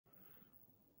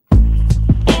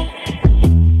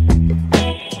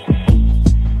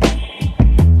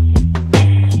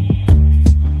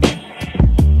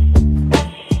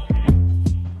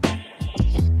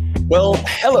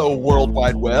World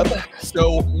Wide Web.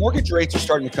 So mortgage rates are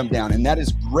starting to come down, and that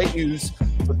is great news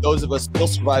for those of us still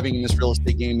surviving in this real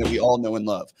estate game that we all know and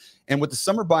love. And with the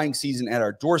summer buying season at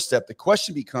our doorstep, the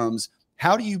question becomes,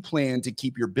 how do you plan to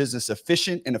keep your business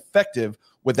efficient and effective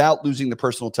without losing the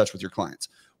personal touch with your clients?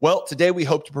 Well, today we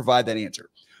hope to provide that answer.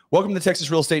 Welcome to the Texas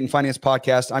Real Estate and Finance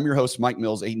Podcast. I'm your host, Mike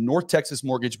Mills, a North Texas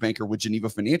mortgage banker with Geneva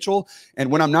Financial.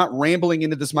 And when I'm not rambling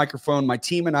into this microphone, my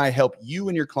team and I help you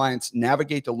and your clients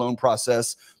navigate the loan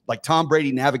process like Tom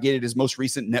Brady navigated his most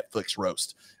recent Netflix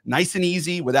roast. Nice and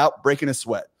easy without breaking a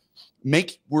sweat.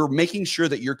 We're making sure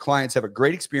that your clients have a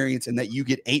great experience and that you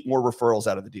get 8 more referrals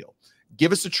out of the deal.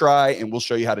 Give us a try and we'll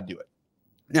show you how to do it.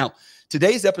 Now,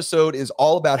 today's episode is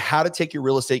all about how to take your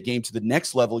real estate game to the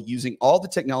next level using all the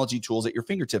technology tools at your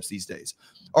fingertips these days.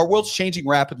 Our world's changing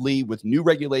rapidly with new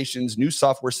regulations, new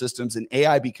software systems, and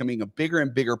AI becoming a bigger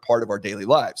and bigger part of our daily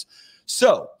lives.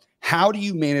 So, how do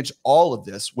you manage all of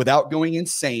this without going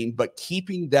insane, but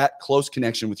keeping that close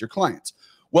connection with your clients?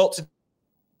 Well, today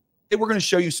we're going to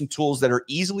show you some tools that are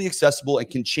easily accessible and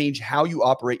can change how you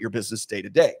operate your business day to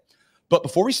day. But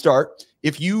before we start,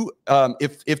 if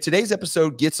today's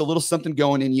episode gets a little something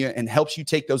going in you and helps you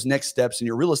take those next steps in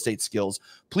your real estate skills,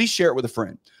 please share it with a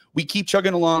friend. We keep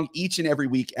chugging along each and every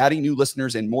week, adding new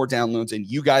listeners and more downloads, and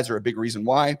you guys are a big reason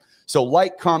why. So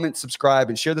like, comment, subscribe,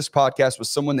 and share this podcast with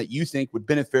someone that you think would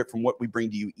benefit from what we bring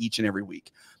to you each and every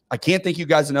week. I can't thank you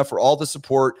guys enough for all the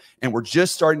support, and we're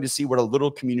just starting to see what a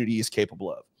little community is capable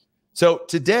of. So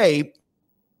today,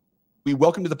 we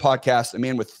welcome to the podcast a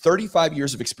man with 35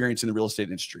 years of experience in the real estate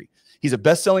industry. He's a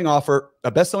best-selling author,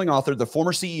 the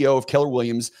former CEO of Keller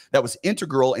Williams that was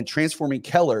integral in transforming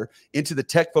Keller into the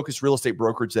tech-focused real estate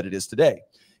brokerage that it is today.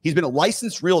 He's been a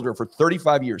licensed realtor for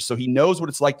 35 years, so he knows what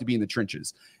it's like to be in the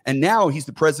trenches. And now he's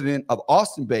the president of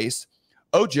Austin-based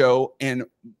OJO and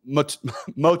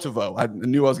Movoto. I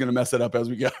knew I was going to mess it up as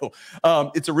we go.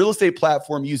 It's a real estate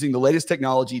platform using the latest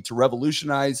technology to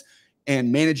revolutionize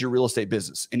and manage your real estate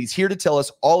business. And he's here to tell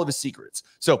us all of his secrets.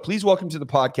 So please welcome to the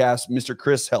podcast, Mr.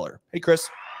 Chris Heller. Hey, Chris.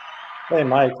 Hey,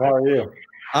 Mike. How are you?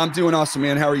 I'm doing awesome,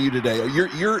 man. How are you today?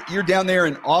 You're down there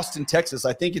in Austin, Texas.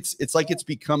 I think it's like it's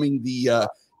becoming the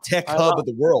tech hub of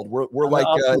the world. We're like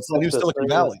it's the new Silicon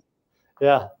Valley.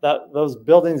 Yeah, those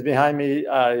buildings behind me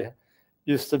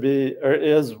used to be, or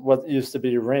is what used to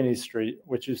be Rainey Street,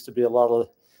 which used to be a lot of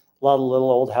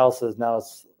little old houses. Now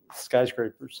it's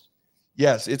skyscrapers.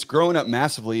 Yes, it's growing up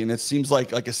massively, and it seems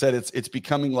like I said, it's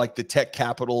becoming like the tech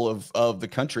capital of the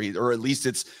country, or at least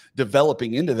it's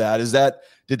developing into that.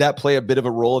 Did that play a bit of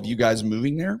a role of you guys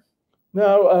moving there?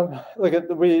 No, look at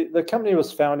the company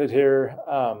was founded here,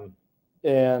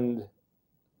 and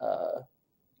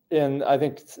I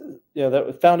think that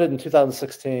was founded in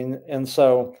 2016, and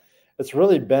so it's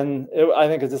really been. I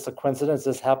think it's just a coincidence.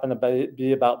 This happened to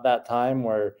be about that time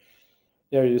where.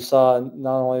 You saw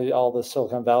not only all the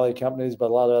Silicon Valley companies, but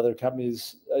a lot of other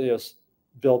companies,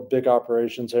 build big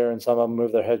operations here, and some of them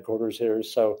move their headquarters here.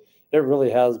 So it really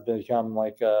has become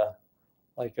like a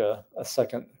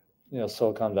second,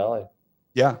 Silicon Valley.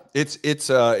 Yeah, it's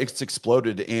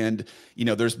exploded, and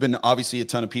there's been obviously a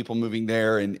ton of people moving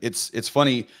there, and it's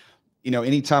funny.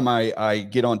 Anytime I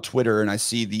get on Twitter and I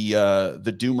see the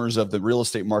doomers of the real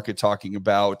estate market talking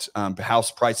about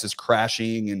house prices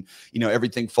crashing and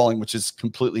everything falling, which is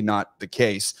completely not the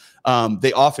case.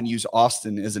 They often use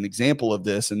Austin as an example of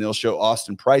this, and they'll show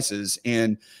Austin prices,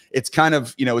 and it's kind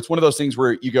of it's one of those things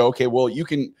where you go, okay, well you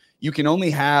can only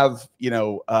have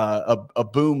a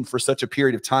boom for such a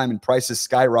period of time and prices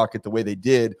skyrocket the way they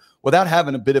did without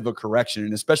having a bit of a correction.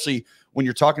 And especially when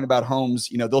you're talking about homes,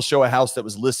 they'll show a house that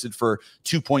was listed for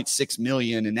 2.6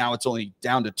 million and now it's only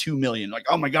down to 2 million. Like,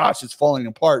 oh my gosh, it's falling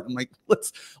apart. I'm like,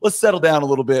 let's settle down a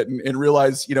little bit and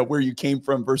realize, where you came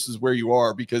from versus where you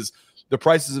are, because the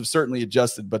prices have certainly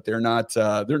adjusted, but they're not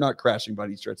crashing by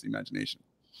any stretch of the imagination.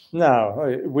 No,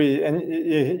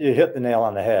 you hit the nail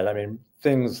on the head. I mean,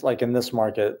 things like in this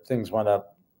market, things went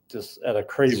up just at a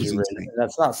crazy rate, and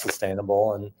that's not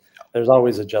sustainable. And there's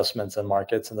always adjustments in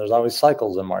markets, and there's always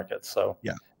cycles in markets. So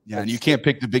yeah, and you can't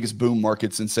pick the biggest boom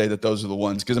markets and say that those are the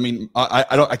ones, because I mean,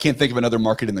 I can't think of another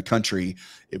market in the country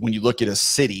when you look at a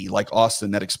city like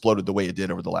Austin that exploded the way it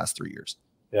did over the last 3 years.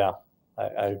 Yeah,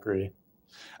 I agree.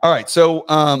 All right. So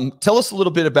tell us a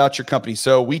little bit about your company.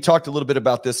 So we talked a little bit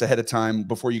about this ahead of time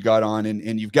before you got on,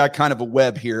 and you've got kind of a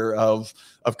web here of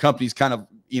companies kind of,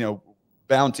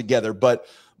 bound together. But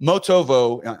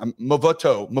Movoto.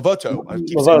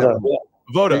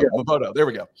 There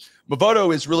we go.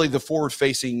 Movoto is really the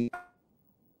forward-facing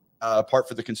part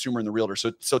for the consumer and the realtor.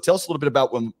 So tell us a little bit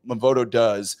about what Movoto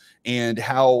does and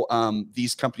how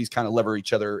these companies kind of lever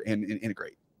each other and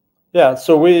integrate. Yeah,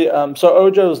 so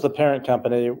so OJO is the parent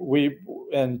company. We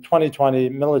in 2020,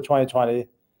 middle of 2020,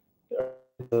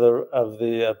 of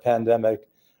the pandemic,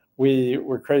 we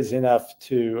were crazy enough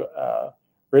to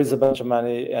raise a bunch of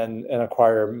money and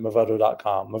acquire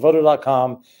Movoto.com.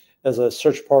 Movoto.com is a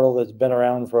search portal that's been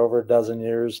around for over a dozen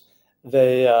years.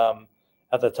 They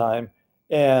at the time,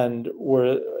 and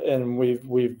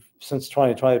we've since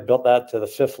 2020 built that to the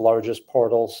 5th largest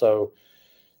portal. So,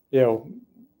 you know,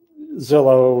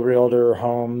 Zillow, Realtor,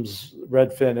 Homes,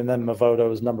 Redfin, and then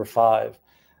Movoto is number 5.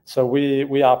 So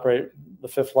we operate the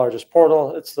 5th largest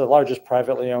portal. It's the largest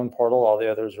privately owned portal. All the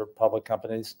others are public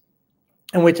companies.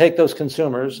 And we take those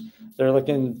consumers, they're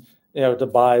looking, to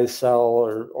buy, sell,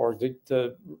 or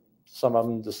to some of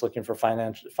them just looking for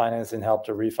financing help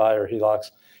to refi or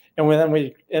HELOCs. And then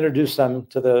we introduce them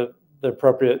to the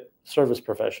appropriate service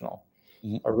professional,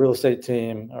 a real estate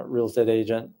team, a real estate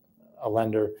agent, a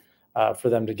lender, for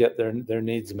them to get their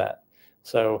needs met.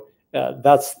 So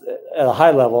that's at a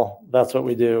high level, that's what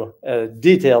we do. At a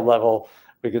detailed level,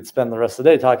 we could spend the rest of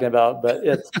the day talking about, but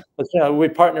we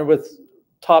partner with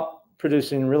top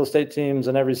producing real estate teams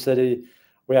in every city.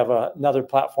 We have another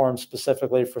platform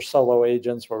specifically for solo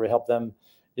agents where we help them,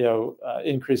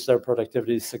 increase their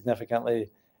productivity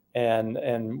significantly.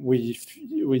 And we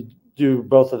do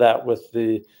both of that with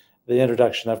the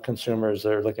introduction of consumers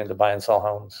that are looking to buy and sell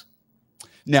homes.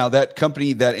 Now, that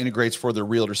company that integrates for the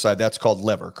realtor side, that's called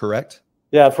Lever, correct?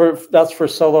 Yeah, that's for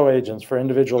solo agents, for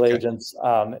individual agents.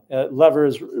 Lever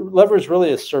is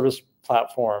really a service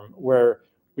platform where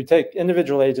we take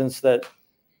individual agents that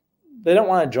they don't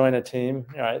want to join a team,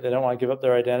 right? They don't want to give up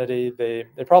their identity. They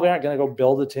probably aren't going to go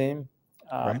build a team,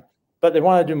 right. But they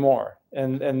want to do more,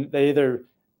 and they either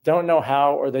don't know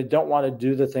how or they don't want to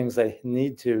do the things they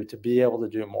need to be able to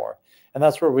do more. And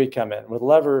that's where we come in. With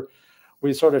Lever,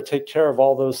 we sort of take care of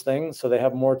all those things so they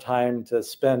have more time to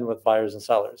spend with buyers and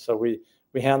sellers. So we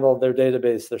handle their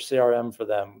database, their CRM for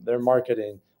them, their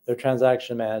marketing, their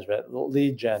transaction management,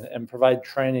 lead gen, and provide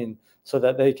training so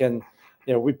that they can,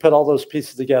 we put all those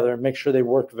pieces together and make sure they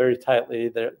work very tightly.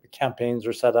 The campaigns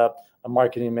are set up, the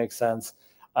marketing makes sense,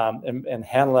 and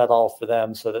handle that all for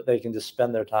them so that they can just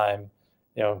spend their time,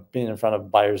 being in front of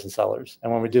buyers and sellers.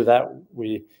 And when we do that,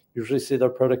 we usually see their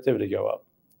productivity go up.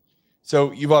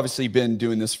 So you've obviously been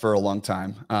doing this for a long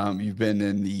time. You've been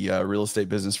in the real estate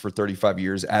business for 35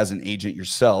 years as an agent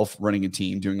yourself, running a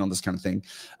team, doing all this kind of thing.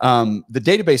 The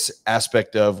database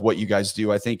aspect of what you guys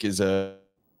do, I think, is a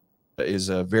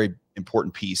very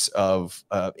important piece of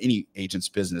any agent's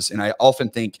business. And I often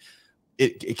think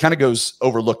it kind of goes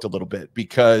overlooked a little bit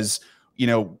because,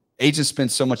 agents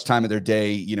spend so much time of their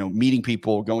day, meeting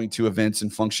people, going to events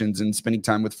and functions and spending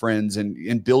time with friends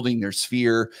and building their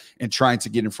sphere and trying to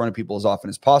get in front of people as often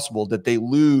as possible, that they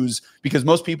lose, because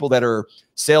most people that are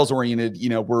sales oriented,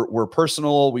 we're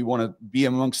personal. We want to be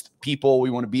amongst people.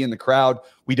 We want to be in the crowd.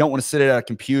 We don't want to sit at a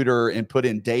computer and put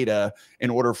in data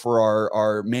in order for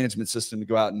our management system to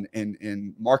go out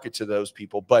and market to those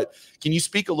people. But can you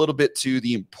speak a little bit to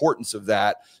the importance of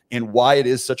that and why it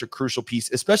is such a crucial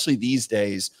piece, especially these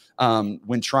days,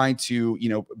 when trying to,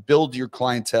 build your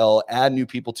clientele, add new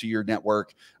people to your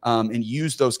network, and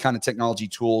use those kind of technology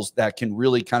tools that can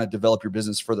really kind of develop your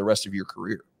business for the rest of your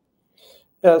career?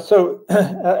 Yeah. So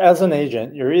as an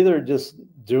agent, you're either just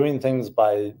doing things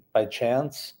by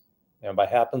chance, by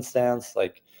happenstance,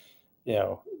 like,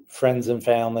 friends and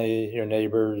family, your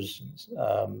neighbors,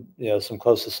 some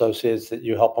close associates that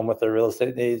you help them with their real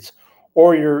estate needs,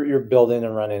 or you're building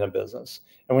and running a business.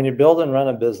 And when you build and run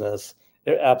a business,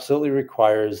 it absolutely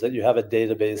requires that you have a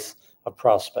database of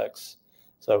prospects.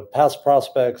 So past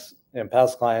prospects and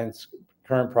past clients,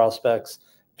 current prospects,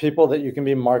 people that you can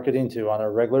be marketing to on a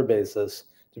regular basis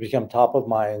to become top of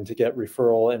mind, to get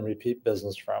referral and repeat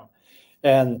business from.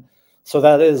 And so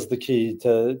that is the key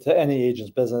to any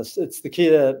agent's business. It's the key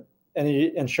to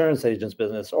any insurance agent's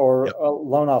business or a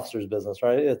loan officer's business,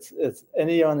 right? It's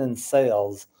anyone in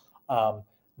sales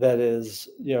that is,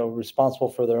 responsible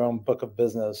for their own book of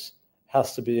business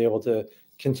has to be able to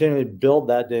continually build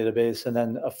that database and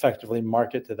then effectively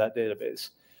market to that database.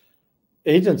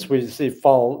 Agents we see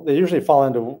they usually fall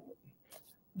into,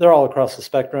 they're all across the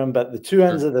spectrum, but the two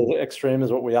ends of the extreme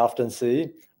is what we often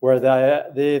see, where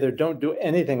they either don't do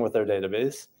anything with their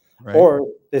database, or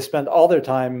they spend all their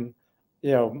time,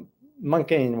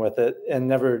 monkeying with it and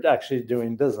never actually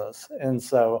doing business. And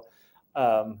so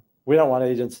we don't want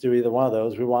agents to do either one of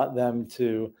those. We want them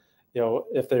to,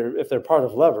 if they're part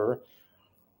of Lever,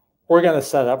 we're going to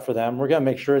set up for them. We're going to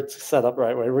make sure it's set up the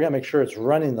right way. We're going to make sure it's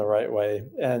running the right way.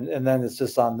 And then it's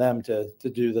just on them to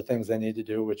do the things they need to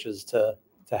do, which is to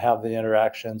have the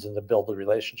interactions and to build the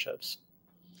relationships.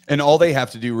 And all they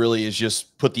have to do really is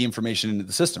just put the information into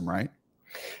the system, right?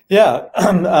 Yeah.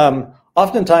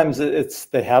 Oftentimes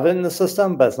they have it in the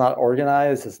system, but it's not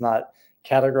organized. It's not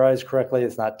categorized correctly.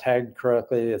 It's not tagged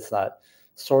correctly. It's not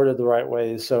sorted the right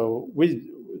way. So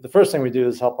the first thing we do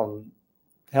is help them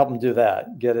do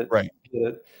that. Get it. Right. Get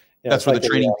it. That's where the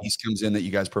training piece comes in that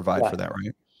you guys provide for that,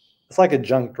 right? It's like a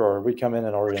junk drawer. We come in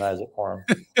and organize it for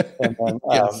them. And then,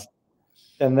 Yes.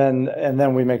 and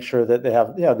then we make sure that they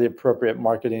have, the appropriate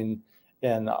marketing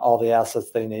and all the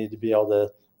assets they need to be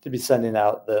able to be sending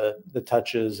out the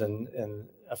touches and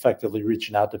effectively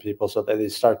reaching out to people so that they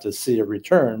start to see a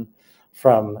return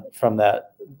from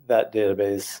that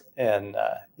database and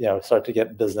start to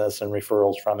get business and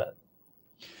referrals from it.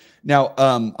 Now,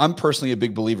 I'm personally a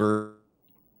big believer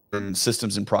in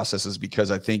systems and processes,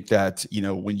 because I think that,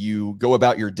 when you go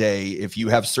about your day, if you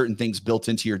have certain things built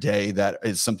into your day, that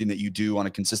is something that you do on a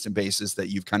consistent basis, that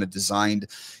you've kind of designed,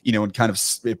 and kind of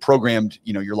programmed,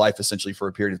 your life essentially for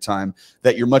a period of time,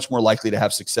 that you're much more likely to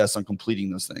have success on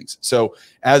completing those things. So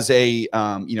as a,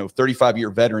 35-year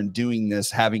veteran doing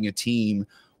this, having a team,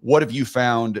 what have you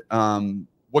found,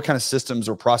 what kind of systems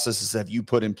or processes have you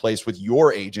put in place with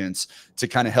your agents to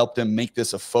kind of help them make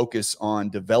this a focus on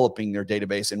developing their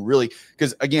database? And really,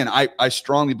 because again, I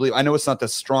strongly believe, I know it's not the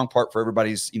strong part for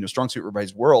everybody's, strong suit for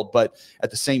everybody's world, but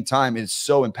at the same time, it's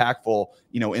so impactful,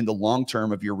 in the long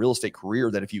term of your real estate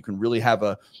career, that if you can really have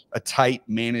a tight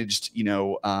managed, a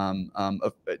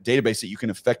database that you can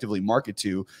effectively market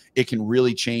to, it can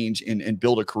really change and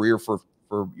build a career for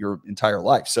your entire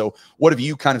life. So what have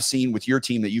you kind of seen with your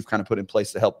team that you've kind of put in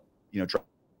place to help, Yeah,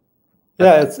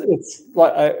 it's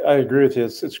like, I agree with you.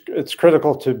 It's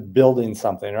critical to building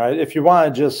something, right? If you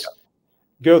want to just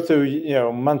go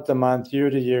through, month to month, year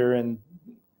to year, and,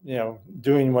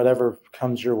 doing whatever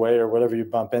comes your way or whatever you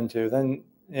bump into, then,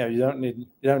 you don't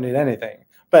need anything.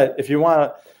 But if you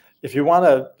want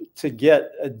to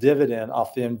get a dividend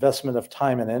off the investment of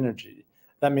time and energy,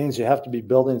 that means you have to be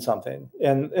building something.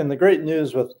 And the great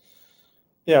news with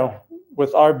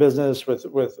our business, with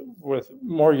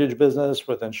mortgage business,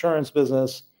 with insurance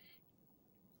business,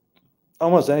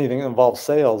 almost anything that involves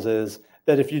sales, is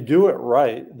that if you do it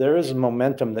right, there is a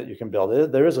momentum that you can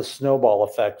build. There is a snowball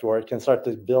effect where it can start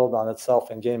to build on itself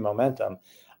and gain momentum.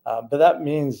 But that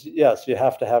means, yes, you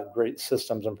have to have great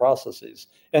systems and processes,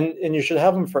 and you should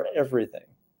have them for everything.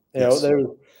 Yes.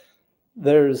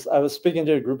 I was speaking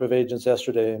to a group of agents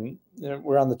yesterday, and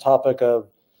we're on the topic of,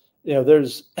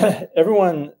 there's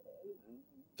everyone,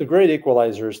 the great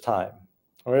equalizer is time.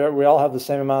 We all have the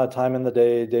same amount of time in the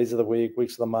day, days of the week,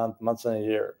 weeks of the month, months in a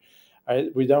year.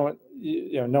 Right? We don't,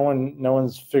 no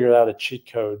one's figured out a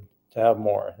cheat code to have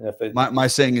more. And if they, my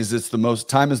saying is,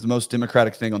 time is the most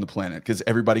democratic thing on the planet, because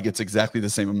everybody gets exactly the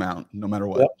same amount, no matter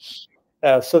what.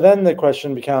 Yep. So then the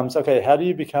question becomes, okay, how do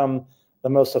you become the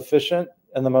most efficient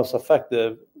and the most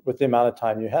effective with the amount of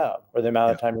time you have, or the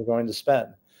amount of time you're going to spend?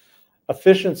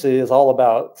 Efficiency is all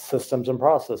about systems and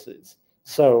processes.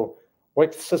 So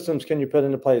what systems can you put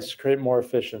into place to create more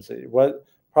efficiency? What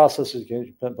processes can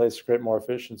you put in place to create more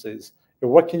efficiencies?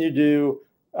 What can you do?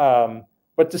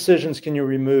 What decisions can you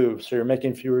remove so you're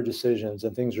making fewer decisions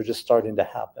and things are just starting to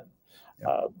happen?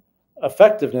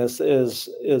 Effectiveness is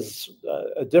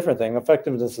a different thing.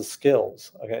 Effectiveness is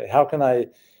skills. Okay, how can I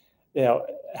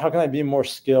be more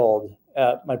skilled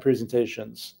at my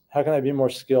presentations? How can I be more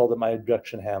skilled at my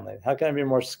objection handling? How can I be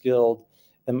more skilled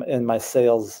in my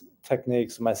sales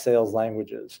techniques, my sales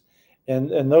languages?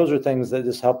 And those are things that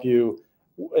just help you,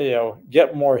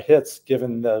 get more hits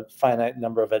given the finite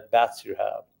number of at-bats you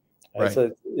have. Right.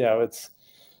 So,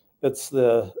 it's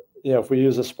the, if we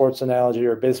use a sports analogy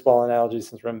or baseball analogy,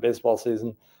 since we're in baseball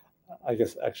season, I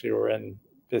guess actually we're in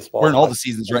baseball. We're in all the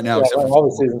seasons right now. Yeah, we're in all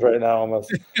the seasons right now,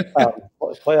 almost.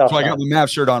 Playoff. So I got my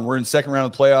Mavs shirt on. We're in second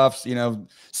round of playoffs.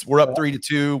 We're up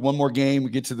 3-2. One more game. We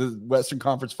get to the Western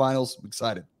Conference Finals. I'm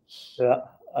excited. Yeah.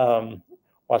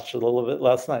 Watched a little bit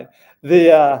last night.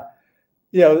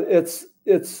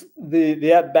 It's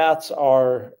the at-bats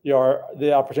are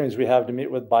the opportunities we have to meet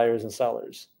with buyers and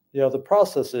sellers. The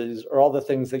processes are all the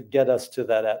things that get us to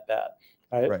that at-bat.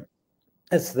 Right.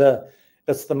 It's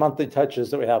the monthly touches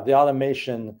that we have, the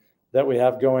automation that we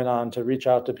have going on to reach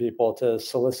out to people, to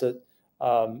solicit,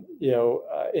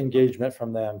 engagement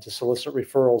from them, to solicit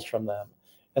referrals from them.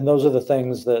 And those are the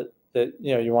things that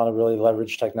you want to really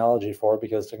leverage technology for,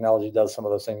 because technology does some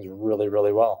of those things really,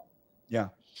 really well. Yeah.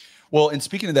 Well, and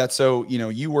speaking of that, so,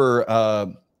 you were,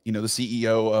 the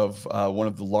CEO of one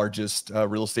of the largest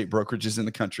real estate brokerages in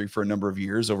the country for a number of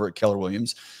years over at Keller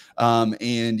Williams.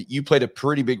 And you played a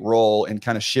pretty big role in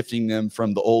kind of shifting them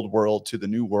from the old world to the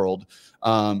new world,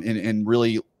 and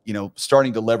really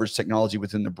starting to leverage technology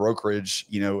within the brokerage,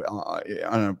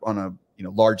 on a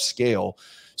large scale.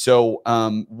 So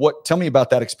tell me about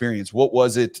that experience. What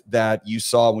was it that you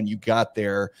saw when you got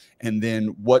there? And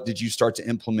then what did you start to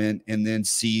implement and then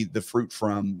see the fruit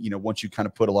from, once you kind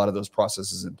of put a lot of those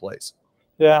processes in place?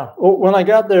 Yeah. Well, when I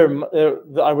got there,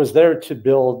 I was there to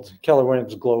build Keller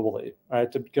Williams globally,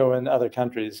 right? To go in other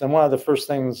countries. And one of the first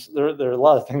things, there are a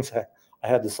lot of things I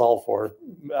had to solve for,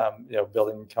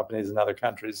 building companies in other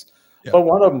countries. Yeah. But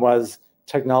one of them was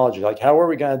technology. Like, how are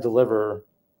we going to deliver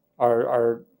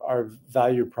our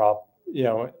value prop,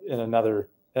 in another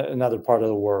part of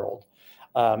the world?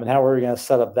 And how are we going to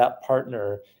set up that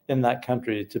partner in that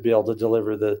country to be able to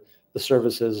deliver the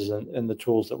services and the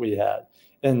tools that we had?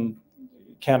 And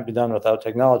can't be done without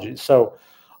technology. So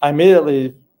I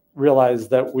immediately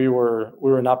realized that we were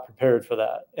not prepared for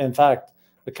that. In fact,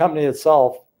 the company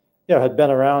itself, had been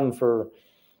around for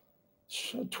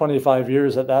 25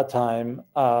 years at that time,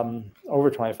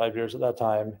 over 25 years at that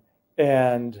time.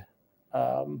 And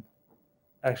at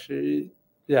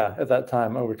that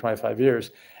time, over 25 years,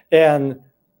 and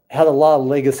had a lot of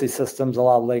legacy systems, a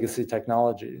lot of legacy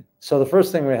technology. So the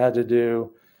first thing we had to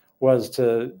do was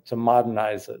to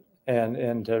modernize it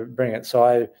and to bring it.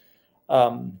 So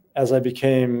as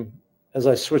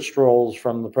I switched roles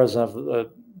from the president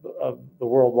of the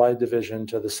worldwide division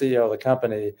to the CEO of the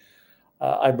company,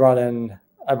 I brought in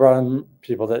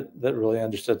people that really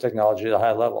understood technology at a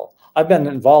high level. I've been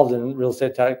involved in real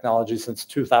estate technology since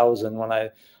 2000 when I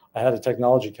had a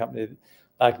technology company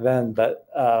back then, but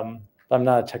I'm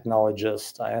not a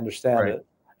technologist. I understand it.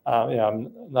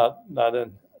 I'm not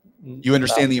in. You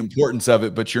understand the importance of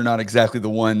it, but you're not exactly the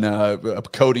one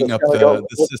coding up the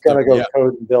system. Going to go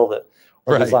code and build it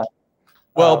or design.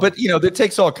 Well, but that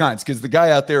takes all kinds, because the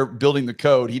guy out there building the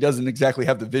code, he doesn't exactly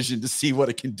have the vision to see what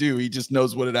it can do. He just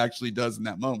knows what it actually does in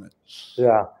that moment.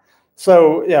 Yeah.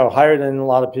 So, hired in a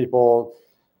lot of people,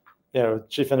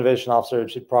 chief innovation officer,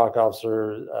 chief product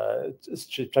officer,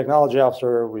 chief technology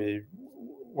officer. We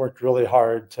worked really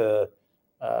hard to,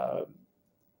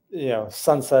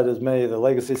 sunset as many of the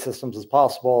legacy systems as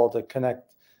possible, to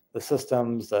connect the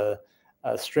systems,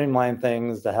 streamline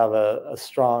things, to have a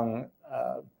strong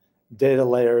data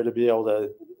layer to be able to,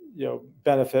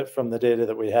 benefit from the data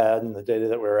that we had and the data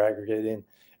that we were aggregating.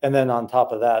 And then on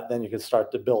top of that, then you could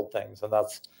start to build things. And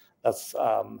that's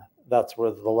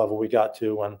where the level we got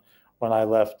to when I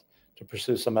left to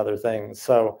pursue some other things.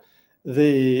 So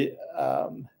it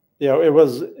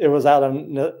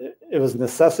was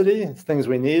necessity, things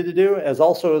we needed to do, as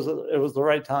also as it was the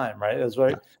right time, right? It was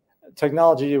right.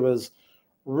 Technology was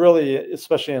really,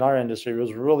 especially in our industry,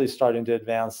 was really starting to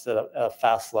advance at a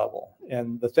fast level.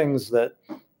 And the things that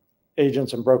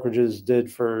agents and brokerages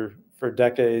did for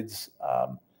decades,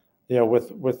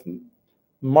 with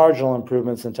marginal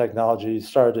improvements in technology,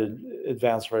 started to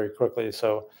advance very quickly.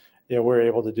 So, we're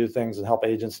able to do things and help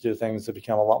agents do things to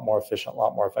become a lot more efficient, a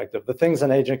lot more effective. The things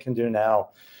an agent can do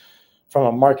now, from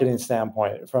a marketing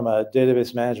standpoint, from a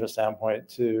database management standpoint,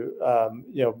 to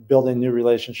building new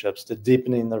relationships, to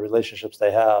deepening the relationships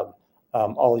they have,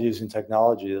 all using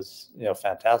technology, is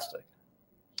fantastic.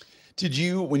 Did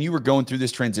you, when you were going through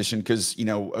this transition, because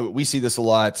we see this a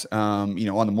lot, on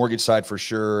the mortgage side for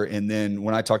sure, and then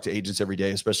when I talk to agents every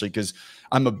day, especially because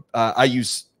I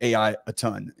use AI a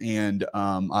ton, and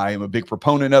I am a big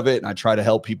proponent of it, and I try to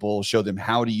help people, show them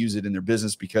how to use it in their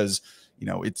business, because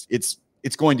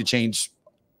it's going to change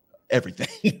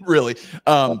everything really.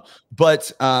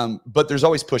 But there's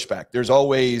always pushback. There's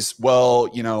always, well,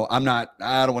 I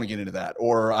don't want to get into that,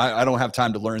 or I don't have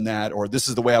time to learn that, or this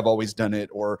is the way I've always done it,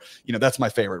 or, that's my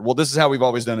favorite. Well, this is how we've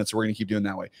always done it, so we're going to keep doing it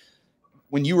that way.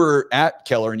 When you were at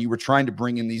Keller and you were trying to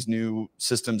bring in these new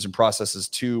systems and processes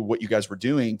to what you guys were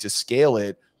doing to scale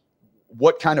it,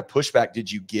 what kind of pushback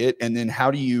did you get? And then how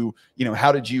did you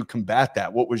combat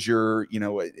that? What was your,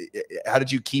 how did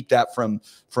you keep that from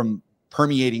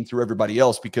permeating through everybody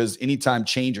else? Because anytime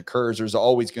change occurs, there's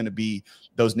always going to be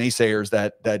those naysayers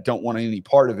that don't want any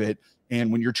part of it.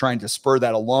 And when you're trying to spur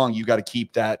that along, you got to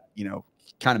keep that,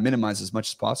 kind of minimized as much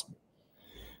as possible.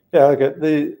 Yeah.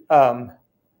 Okay.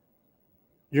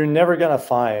 You're never going to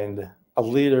find a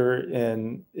leader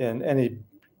in any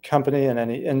company, in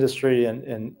any industry,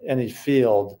 in any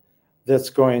field that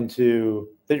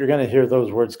you're going to hear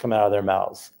those words come out of their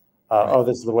mouths. Right. Oh,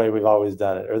 this is the way we've always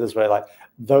done it, or this way. Like,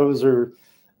 those are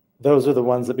the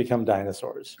ones that become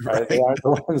dinosaurs, right? They aren't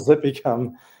the ones that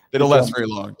become. They don't last very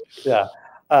long. Yeah.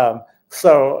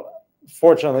 So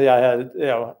fortunately, I had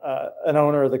an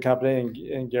owner of the company,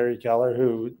 in Gary Keller,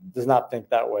 who does not think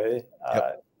that way,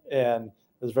 and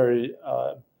is very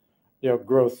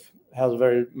growth has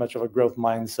very much of a growth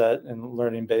mindset and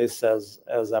learning base, as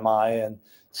am I. And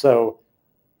so,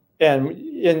 and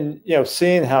in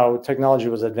seeing how technology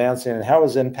was advancing and how it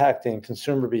was impacting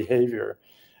consumer behavior,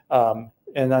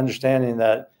 and understanding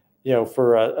that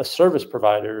for a service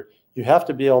provider, you have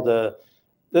to be able to,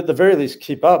 at the very least,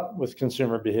 keep up with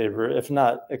consumer behavior, if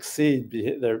not exceed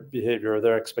their behavior or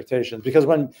their expectations. Because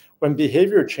when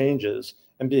behavior changes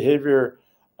and behavior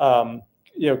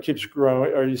keeps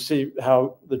growing, or you see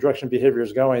how the direction of behavior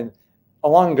is going,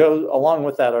 along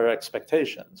with that are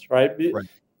expectations, right? Right.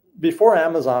 Before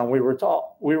Amazon, we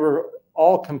were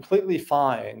all completely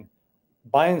fine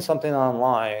buying something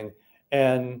online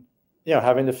and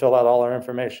having to fill out all our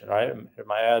information, right?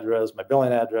 My address, my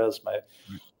billing address, my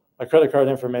credit card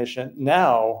information.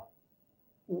 Now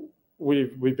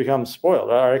we've become spoiled.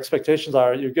 Our expectations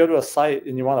are, you go to a site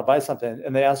and you want to buy something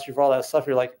and they ask you for all that stuff.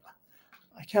 You're like,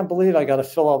 I can't believe I got to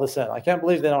fill all this in. I can't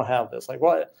believe they don't have this. Like,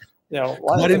 what?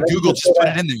 Why didn't Google just put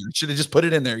it in there? You should have just put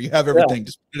it in there. You have everything.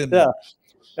 Just put it in there.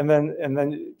 And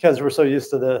then because we're so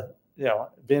used to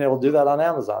being able to do that on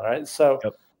Amazon, right? So,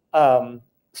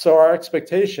 so our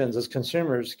expectations as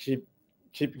consumers keep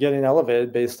getting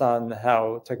elevated based on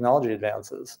how technology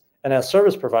advances. And as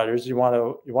service providers, you want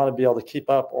to be able to keep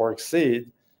up or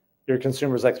exceed your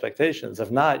consumers' expectations.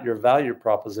 If not, your value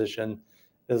proposition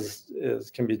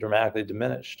can be dramatically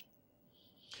diminished.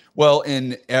 Well,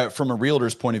 and from a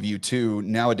realtor's point of view too,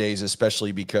 nowadays,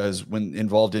 especially because when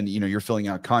involved in, you're filling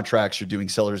out contracts, you're doing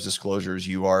seller's disclosures,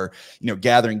 you are,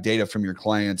 gathering data from your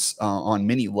clients on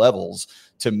many levels.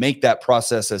 To make that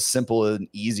process as simple and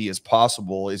easy as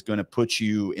possible is going to put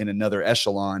you in another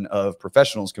echelon of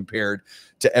professionals compared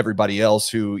to everybody else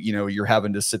who, you're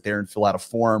having to sit there and fill out a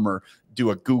form or do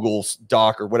a Google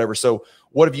Doc or whatever. So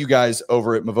what have you guys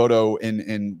over at Movoto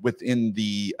and within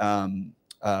the,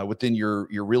 within your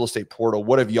real estate portal,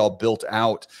 what have y'all built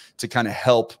out to kind of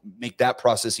help make that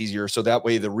process easier? So that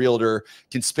way the realtor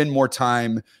can spend more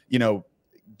time,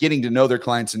 getting to know their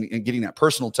clients and getting that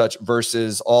personal touch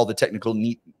versus all the technical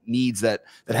needs that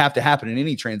have to happen in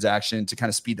any transaction to kind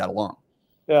of speed that along.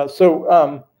 Yeah.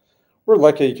 So we're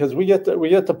lucky because we get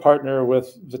to partner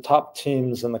with the top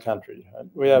teams in the country.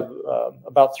 We have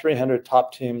about 300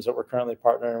 top teams that we're currently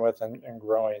partnering with and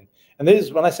growing. And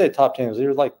these, when I say top teams, these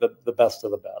are like the best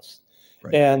of the best.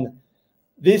 Right. And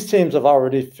these teams have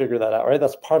already figured that out, right?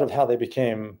 That's part of how they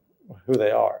became who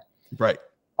they are. Right.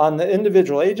 On the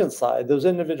individual agent side, those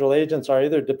individual agents are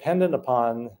either dependent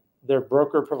upon their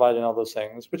broker providing all those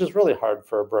things, which is really hard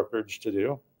for a brokerage to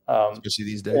do. Especially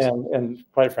these days. And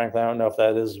quite frankly, I don't know if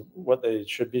that is what they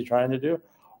should be trying to do,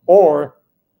 or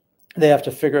they have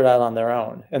to figure it out on their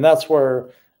own. And that's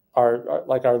where our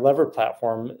lever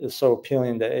platform is so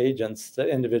appealing to agents, to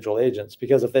individual agents,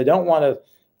 because if they don't want to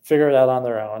figure it out on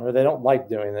their own, or they don't like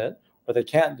doing it, or they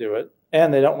can't do it,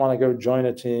 and they don't want to go join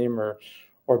a team or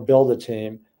build a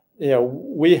team,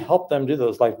 we help them do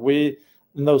those. Like in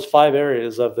those 5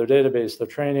 areas of their database, their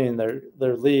training,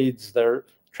 their leads, their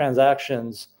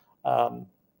transactions, and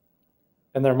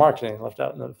their marketing, left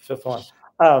out in the 5th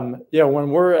one. When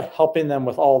we're helping them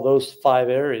with all those 5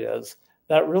 areas,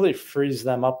 that really frees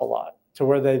them up a lot to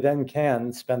where they then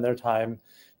can spend their time,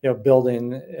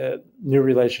 building new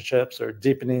relationships or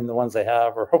deepening the ones they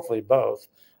have, or hopefully both,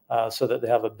 so that they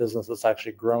have a business that's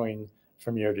actually growing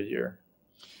from year to year.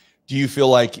 Do you feel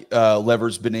like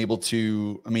Lever's been able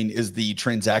to, is the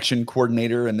transaction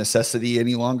coordinator a necessity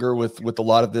any longer with a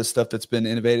lot of this stuff that's been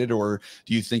innovated, or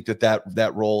do you think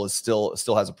that role is still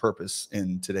has a purpose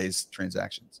in today's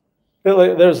transactions?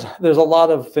 There's a lot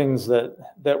of things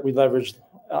that we leverage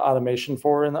automation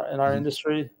for in our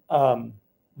industry.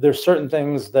 There's certain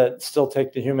things that still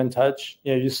take the human touch.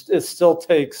 It still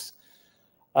takes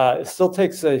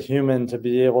a human to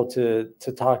be able to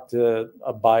talk to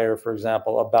a buyer, for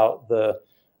example, about the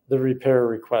repair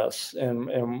requests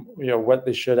and what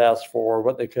they should ask for,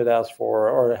 what they could ask for,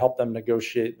 or to help them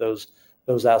negotiate those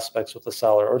aspects with the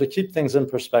seller, or to keep things in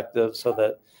perspective so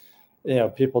that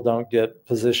people don't get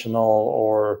positional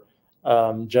or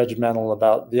judgmental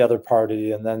about the other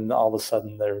party, and then all of a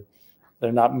sudden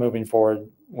they're not moving forward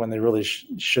when they really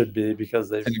should be, because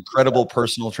they've an incredible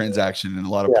personal transaction and a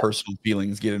lot of personal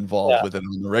feelings get involved with it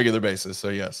on a regular basis. So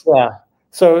yes. Yeah.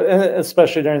 So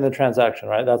especially during the transaction,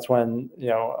 right? That's when,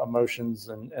 emotions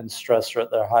and stress are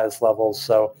at their highest levels.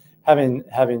 So having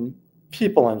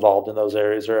people involved in those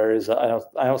areas are areas that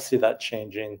I don't see that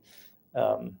changing.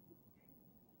 I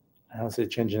don't see it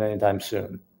changing anytime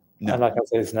soon. No. I'm not going to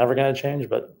say it's never going to change,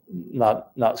 but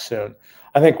not soon.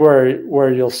 I think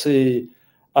where you'll see,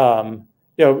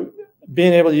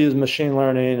 being able to use machine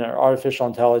learning or artificial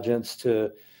intelligence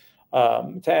to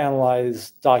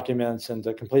analyze documents and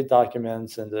to complete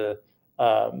documents and to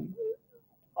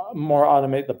more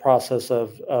automate the process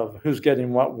of who's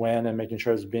getting what when and making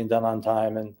sure it's being done on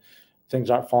time and things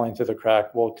aren't falling through the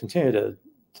crack. We'll continue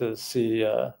to see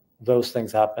those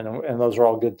things happen, and those are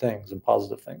all good things and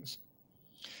positive things.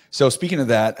 So speaking of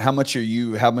that, how much have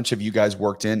you guys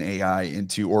worked in AI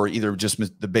into, or either just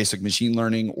the basic machine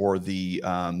learning or the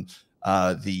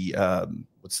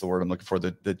what's the word I'm looking for?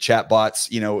 The chat bots,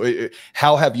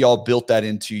 how have y'all built that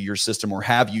into your system, or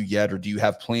have you yet, or do you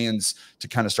have plans to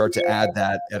kind of start to add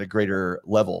that at a greater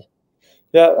level?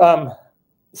 Yeah.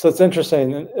 So it's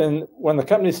interesting. And when the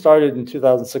company started in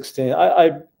 2016,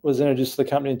 I was introduced to the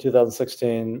company in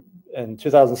 2016. In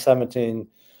 2017,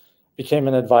 became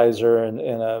an advisor and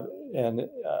an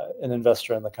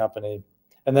investor in the company,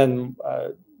 and then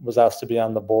was asked to be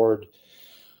on the board,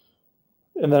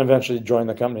 and then eventually joined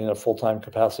the company in a full-time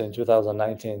capacity in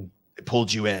 2019. It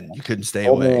pulled you in. You couldn't stay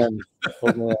away.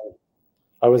 Pulled me in.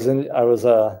 I was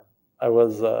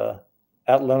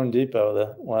at Loan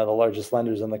Depot, one of the largest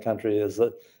lenders in the country, is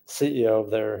the CEO of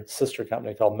their sister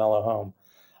company called Mellow Home.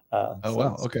 Oh,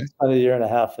 wow. Okay. A year and a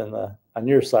half on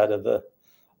your side of the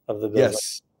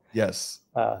business. Yes.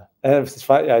 And it's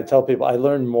funny, I tell people I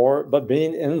learned more, but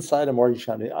being inside a mortgage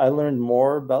company, I learned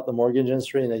more about the mortgage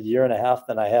industry in a year and a half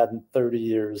than I had in 30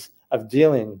 years of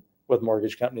dealing with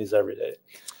mortgage companies every day.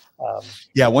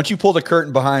 Yeah, once you pull the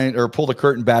curtain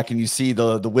back and you see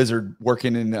the wizard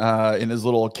working in his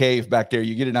little cave back there,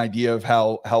 you get an idea of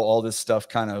how all this stuff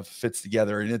kind of fits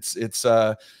together, and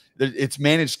it's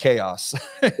managed chaos.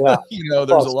 Yeah.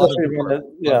 There's a lot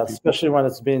of especially when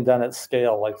it's being done at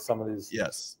scale, like some of these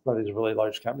really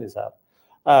large companies have.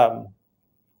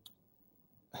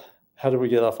 How did we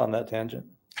get off on that tangent?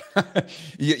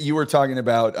 You were talking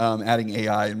about adding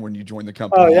AI, and when you joined the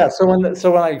company. Oh yeah. So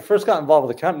when I first got involved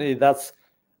with the company,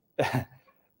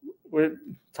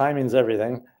 timing's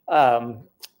everything.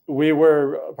 We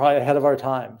were probably ahead of our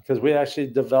time because we actually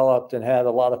developed and had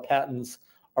a lot of patents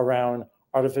around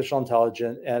artificial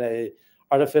intelligence and a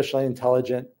artificially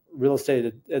intelligent real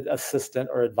estate assistant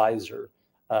or advisor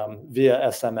via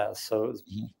SMS. So it was,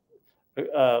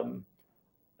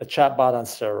 a chatbot on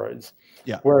steroids,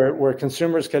 where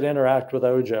consumers could interact with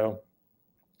OJO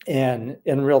and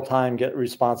in real time get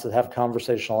responses, have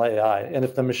conversational AI. And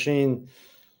if the machine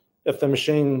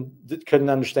couldn't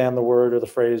understand the word or the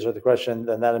phrase or the question,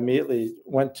 then that immediately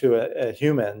went to a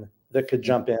human that could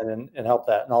jump in and help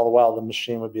that. And all the while the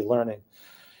machine would be learning.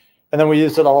 And then we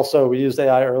used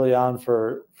AI early on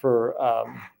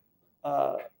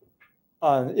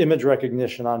on image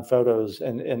recognition on photos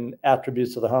and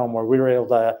attributes of the home, where we were able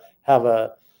to have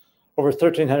over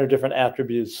 1,300 different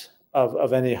attributes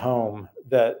of any home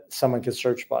that someone could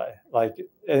search by, like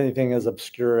anything as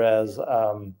obscure as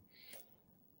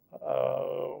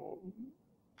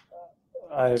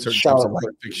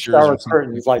shower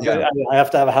curtains. Like I have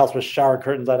to have a house with shower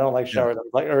curtains. I don't like shower,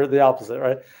 or the opposite,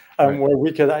 right? Where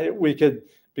we could,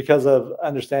 because of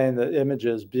understanding the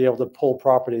images, be able to pull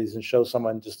properties and show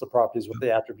someone just the properties with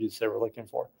the attributes they were looking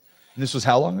for. And this was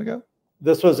how long ago?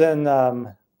 This was in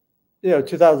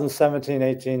 2017,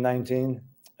 18, 19.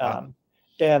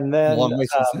 And then long way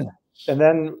since then. And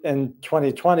then in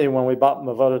 2020, when we bought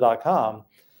Movoto.com,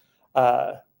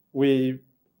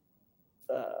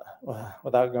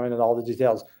 without going into all the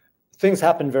details, things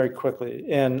happened very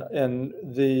quickly. And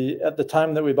at the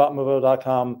time that we bought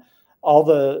Movoto.com, all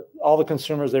the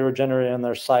consumers they were generating on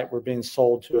their site were being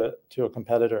sold to a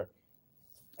competitor.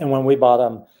 And when we bought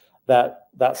them,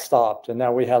 that stopped, and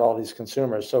now we had all these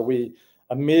consumers. So we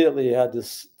immediately had to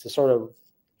sort of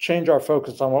change our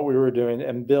focus on what we were doing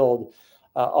and build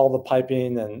all the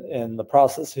piping and the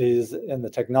processes and the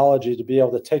technology to be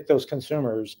able to take those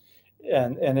consumers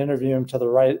and interview them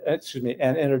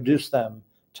and introduce them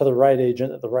to the right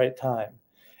agent at the right time.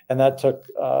 And that took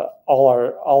all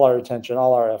our attention,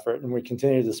 all our effort, and we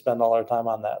continue to spend all our time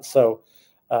on that. So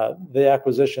the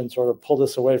acquisition sort of pulled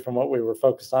us away from what we were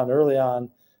focused on early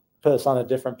on, put us on a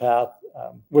different path.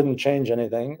 Wouldn't change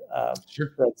anything.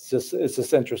 Sure. It's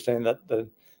just interesting that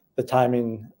the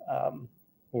timing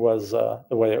was the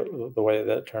way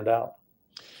that it turned out.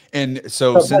 And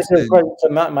so since then,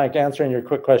 Mike, answering your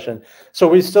quick question, so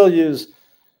we still use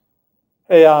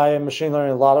AI and machine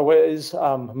learning in a lot of ways.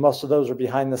 Most of those are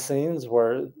behind the scenes,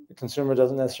 where the consumer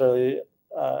doesn't necessarily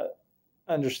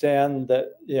understand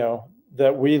that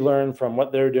that we learn from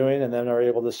what they're doing, and then are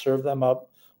able to serve them up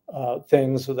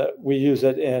things so that we use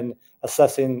it in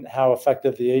assessing how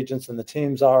effective the agents and the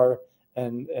teams are,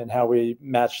 and how we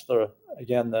match the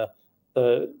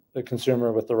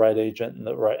consumer with the right agent and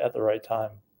at the right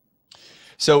time.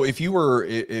 So if you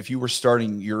were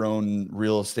starting your own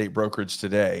real estate brokerage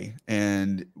today,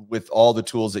 and with all the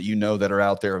tools that you know that are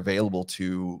out there available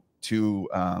to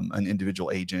an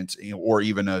individual agent, or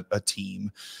even a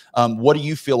team, what do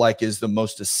you feel like is the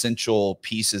most essential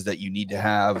pieces that you need to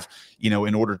have,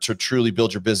 in order to truly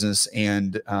build your business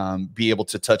and be able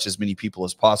to touch as many people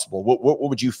as possible? What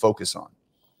would you focus on?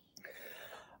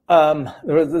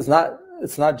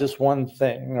 It's not just one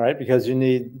thing, right? Because you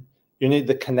need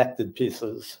the connected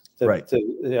pieces Right.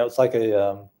 it's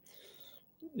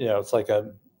like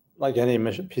like any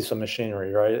piece of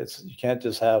machinery, right? You can't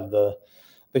just have the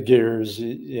gears.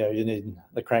 You need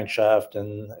the crankshaft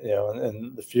and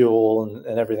the fuel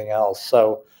and everything else.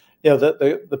 So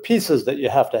the pieces that you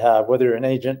have to have, whether you're an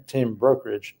agent, team,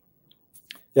 brokerage,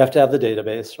 you have to have the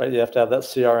database, right? You have to have that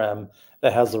CRM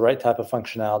that has the right type of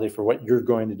functionality for what you're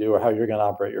going to do or how you're going to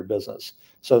operate your business,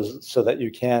 so that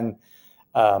you can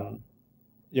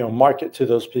market to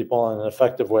those people in an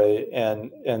effective way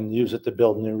and use it to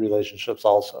build new relationships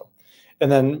also.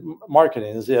 And then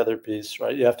marketing is the other piece,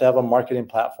 right? You have to have a marketing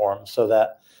platform so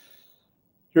that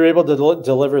you're able to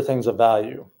deliver things of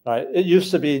value, right? It used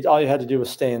to be all you had to do was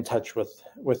stay in touch with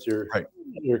your Right.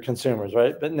 your consumers,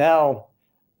 right? But now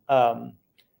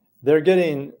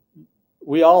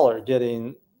we all are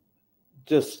getting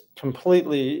just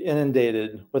completely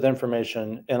inundated with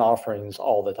information and offerings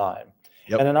all the time.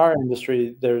 Yep. And in our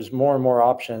industry, there's more and more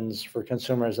options for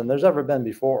consumers than there's ever been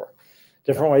before.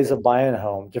 Different ways of buying a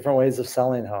home, different ways of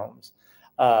selling homes.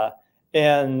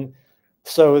 And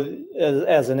so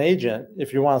as an agent,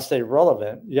 if you want to stay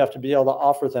relevant, you have to be able to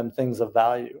offer them things of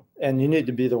value. And you need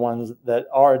to be the ones that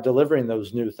are delivering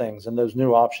those new things and those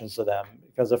new options to them,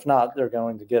 because if not, they're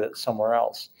going to get it somewhere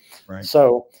else. Right.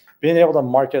 So being able to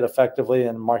market effectively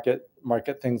and market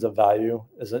things of value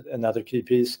is another key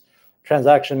piece.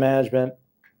 Transaction management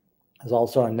is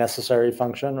also a necessary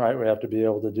function, right? We have to be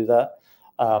able to do that.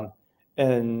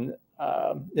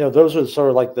 Those are sort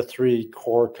of like the three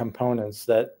core components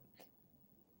that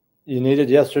you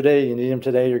needed yesterday, you need them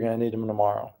today, you're going to need them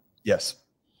tomorrow. Yes.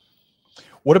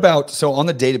 What about, so on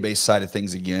the database side of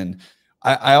things again,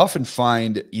 I often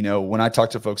find, when I talk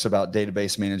to folks about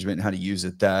database management and how to use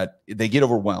it, that they get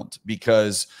overwhelmed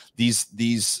because these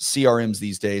CRMs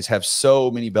these days have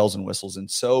so many bells and whistles and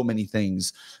so many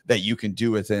things that you can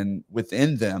do within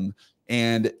them.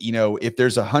 And, if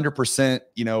there's 100%,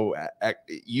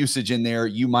 usage in there,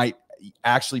 you might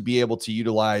actually be able to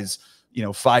utilize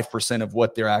 5% of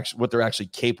what they're actually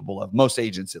capable of, most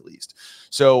agents at least.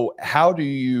 So how do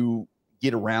you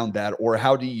get around that, or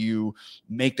how do you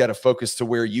make that a focus to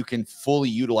where you can fully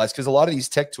utilize? Because a lot of these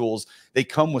tech tools, they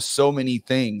come with so many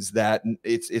things that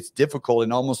it's difficult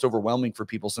and almost overwhelming for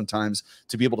people sometimes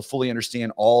to be able to fully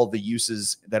understand all the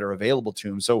uses that are available to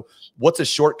them. So what's a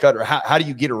shortcut, or how do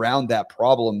you get around that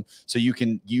problem so you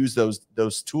can use those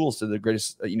tools to the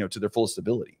greatest, to their fullest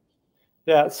ability?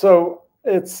 Yeah. So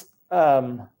it's,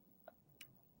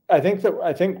 I think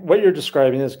what you're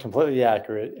describing is completely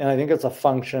accurate. And I think it's a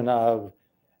function of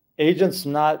agents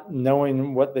not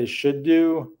knowing what they should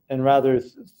do, and rather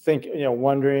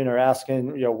wondering or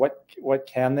asking, what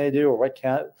can they do or what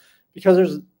can't,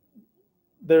 because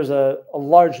there's a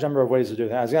large number of ways to do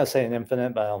that. I was going to say an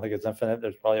infinite, but I don't think it's infinite.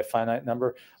 There's probably a finite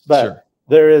number, but sure,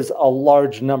 there is a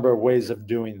large number of ways of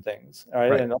doing things. All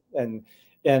right.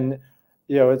 And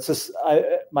it's just,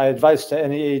 my advice to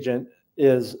any agent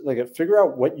is figure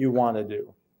out what you want to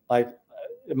do. Like,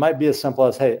 it might be as simple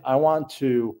as, hey, I want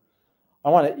to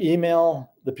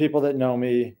email the people that know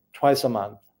me twice a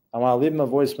month. I want to leave them a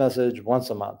voice message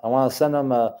once a month. I want to send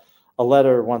them a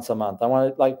letter once a month. I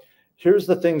want to, here's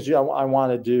the things I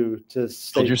want to do to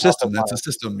stay. Build your system. That's a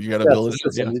system. You got to build a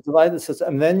system. Yeah. You divide the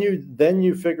system, and then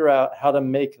you figure out how to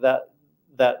make that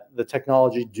the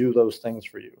technology do those things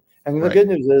for you. And the good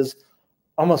news is,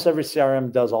 almost every CRM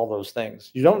does all those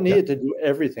things. You don't need it to do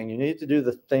everything. You need to do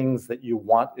the things that you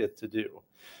want it to do.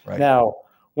 Right. Now,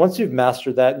 once you've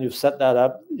mastered that and you've set that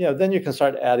up, then you can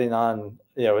start adding on,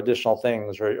 additional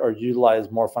things or utilize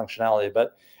more functionality.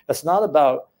 But it's not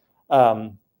about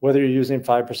whether you're using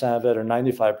 5% of it or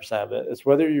 95% of it. It's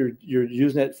whether you're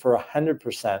using it for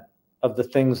 100% of the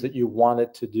things that you want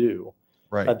it to do.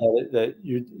 Right. That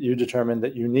you determine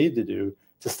that you need to do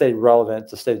to stay relevant,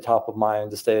 to stay top of mind,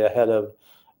 to stay ahead of,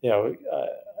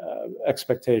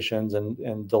 expectations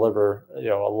and deliver,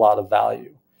 a lot of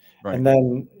value. Right. And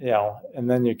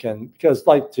then you can, because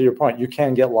to your point, you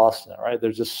can get lost in it, right?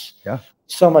 There's just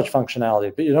so much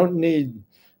functionality, but you don't need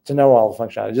to know all the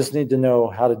functionality. You just need to know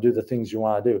how to do the things you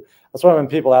want to do. That's why when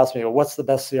people ask me, what's the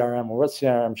best CRM, or what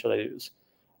CRM should I use?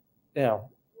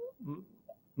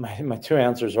 My two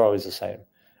answers are always the same.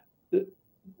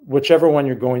 whichever one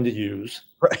you're going to use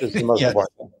is the most Yes.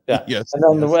 important. Yeah. Yes.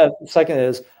 And then Yes. the second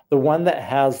is the one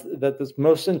that's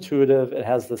most intuitive. It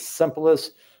has the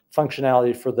simplest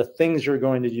functionality for the things you're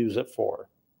going to use it for.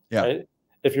 Yeah. Right.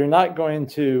 If you're not going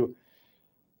to,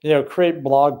 create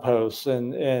blog posts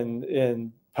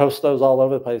and post those all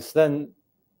over the place, then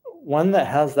one that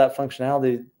has that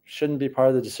functionality shouldn't be part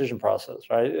of the decision process,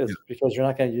 right? It's because you're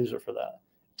not going to use it for that.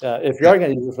 If you are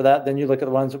going to use it for that, then you look at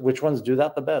which ones do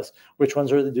that the best, which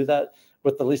ones are to do that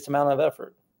with the least amount of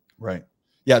effort. Right.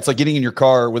 Yeah. It's like getting in your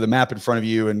car with a map in front of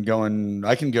you and going,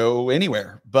 I can go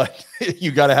anywhere, but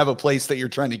you got to have a place that you're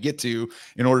trying to get to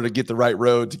in order to get the right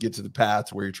road to get to the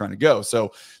path where you're trying to go.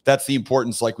 So that's the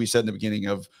importance, like we said in the beginning,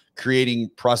 of creating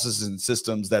processes and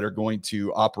systems that are going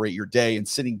to operate your day and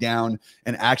sitting down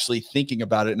and actually thinking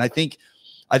about it. And I think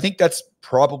that's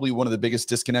probably one of the biggest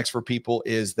disconnects for people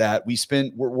is that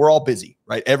we're all busy,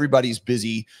 right? Everybody's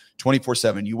busy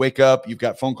 24/7. You wake up, you've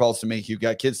got phone calls to make, you've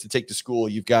got kids to take to school,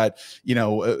 you've got,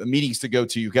 meetings to go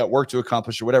to, you've got work to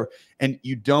accomplish or whatever. And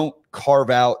you don't carve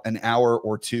out an hour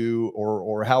or two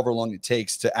or however long it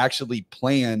takes to actually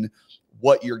plan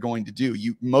what you're going to do.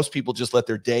 Most people just let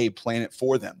their day plan it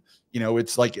for them.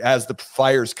 It's like as the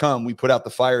fires come, we put out the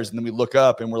fires and then we look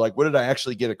up and we're like, what did I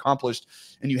actually get accomplished?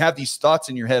 And you have these thoughts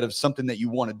in your head of something that you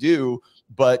want to do,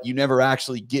 but you never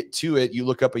actually get to it. You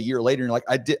look up a year later and you're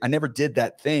like, I never did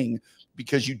that thing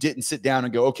because you didn't sit down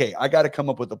and go, okay, I got to come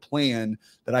up with a plan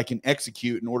that I can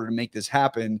execute in order to make this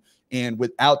happen. And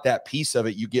without that piece of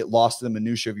it, you get lost in the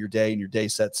minutia of your day, and your day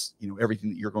sets,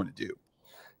 everything that you're going to do.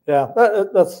 Yeah,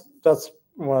 that's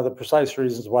one of the precise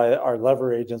reasons why our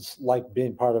lever agents like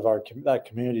being part of that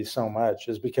community so much,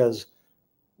 is because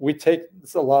we take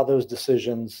a lot of those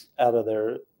decisions out of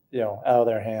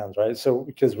their hands, right? So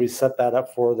because we set that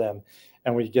up for them,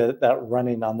 and we get that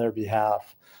running on their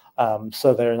behalf,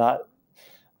 so they're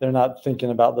not thinking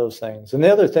about those things. And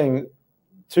the other thing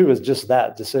too is just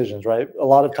that decisions, right? A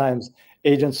lot of times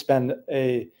agents spend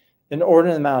an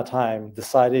inordinate amount of time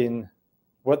deciding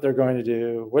what they're going to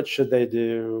do, what should they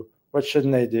do, what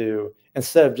shouldn't they do,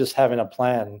 instead of just having a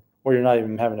plan where you're not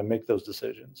even having to make those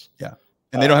decisions. Yeah.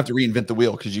 And they don't have to reinvent the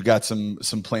wheel because you got some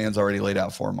plans already laid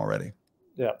out for them already.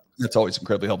 Yeah. That's always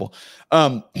incredibly helpful.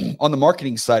 On the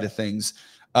marketing side of things,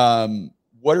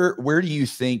 where do you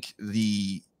think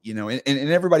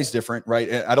and everybody's different,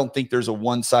 right? I don't think there's a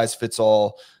one size fits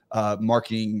all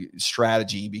marketing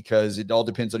strategy, because it all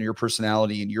depends on your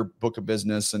personality and your book of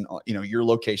business and, your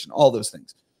location, all those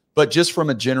things. But just from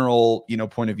a general,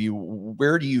 point of view,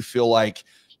 where do you feel like,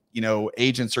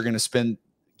 agents are going to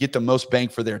get the most bang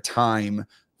for their time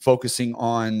focusing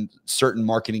on certain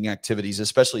marketing activities,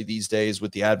 especially these days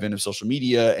with the advent of social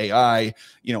media, AI,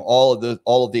 all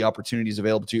of the opportunities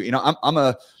available to you.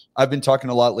 I've been talking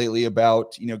a lot lately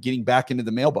about, getting back into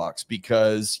the mailbox,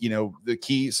 because, the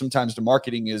key sometimes to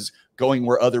marketing is going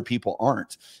where other people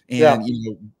aren't. And,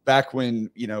 back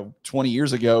when, 20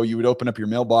 years ago, you would open up your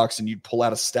mailbox and you'd pull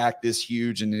out a stack this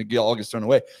huge and it all gets thrown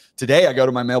away. Today, I go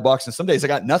to my mailbox and some days I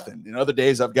got nothing. And other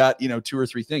days I've got, 2 or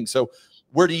 3 things. So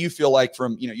where do you feel like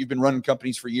you've been running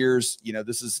companies for years,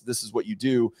 this is what you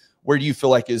do. Where do you feel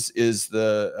like is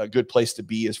a good place to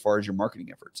be as far as your marketing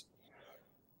efforts?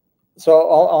 So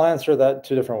I'll answer that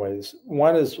 2 different ways.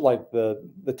 One is like the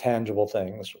tangible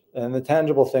things, and the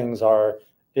tangible things are,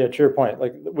 to your point,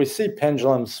 like we see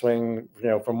pendulums swing,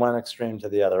 from one extreme to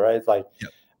the other, right? It's like,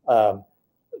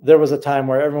 there was a time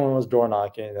where everyone was door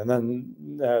knocking, and then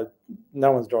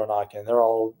no one's door knocking. They're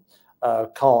all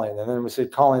calling, and then we see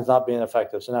calling's not being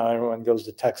effective. So now everyone goes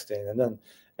to texting, and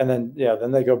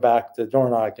then they go back to door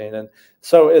knocking. And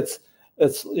so it's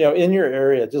in your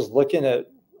area, just looking at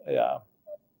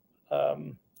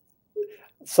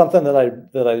something that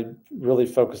I really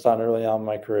focused on early on in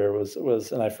my career was,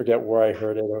 and I forget where I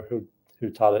heard it or who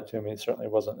taught it to me. It certainly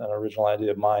wasn't an original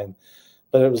idea of mine,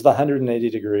 but it was the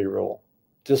 180-degree rule.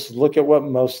 Just look at what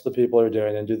most of the people are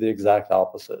doing and do the exact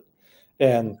opposite.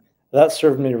 And that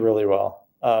served me really well,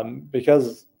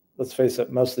 because let's face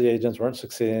it, most of the agents weren't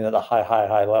succeeding at a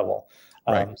high level.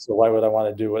 Right. So why would I want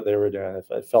to do what they were doing?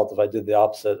 If I felt if I did the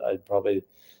opposite, I'd probably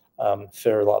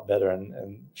fare a lot better.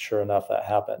 And sure enough, that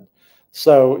happened.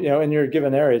 So, in your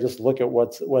given area, just look at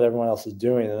what everyone else is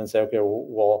doing and then say, okay,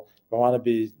 well, do I want to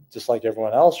be just like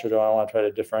everyone else, or do I want to try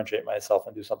to differentiate myself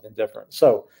and do something different?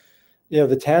 So,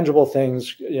 the tangible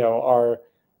things, are,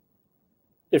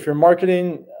 if you're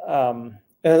marketing, and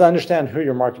understand who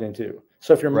you're marketing to.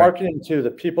 So if you're marketing to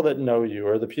the people that know you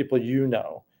or the people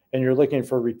and you're looking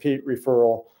for repeat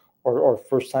referral or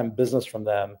first-time business from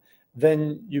them,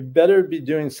 then you better be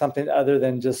doing something other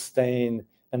than just staying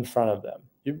in front of them.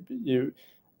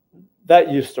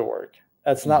 That used to work.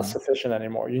 that's not sufficient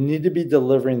anymore. You need to be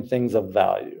delivering things of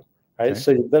value, right? Okay.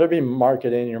 So you better be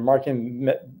marketing. Your marketing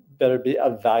better be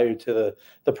of value to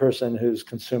the person who's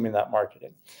consuming that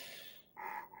marketing.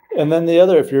 And then the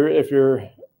other, if you're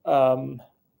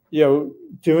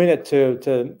doing it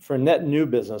for net new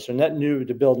business or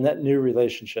to build net new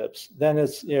relationships, then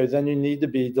then you need to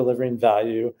be delivering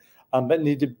value, but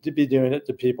need to be doing it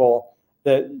to people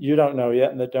that you don't know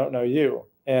yet and that don't know you.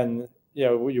 And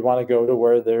you want to go to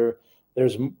where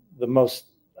there's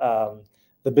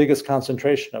the biggest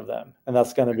concentration of them, and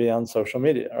that's going to be on social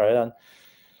media, right? On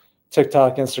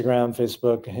TikTok, Instagram,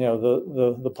 Facebook,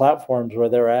 the platforms where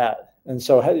they're at. And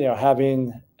so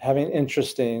having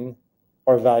interesting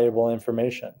or valuable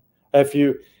information.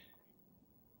 You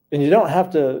don't have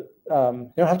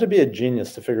to be a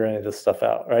genius to figure any of this stuff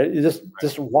out, right? You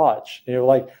just watch.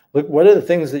 Look, what are the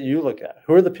things that you look at?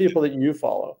 Who are the people that you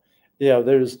follow?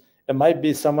 It might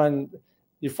be someone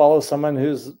you follow, someone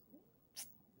who's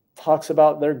talks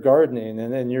about their gardening,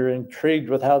 and you're intrigued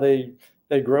with how they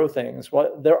grow things.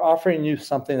 Well, they're offering you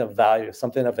something of value,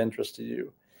 something of interest to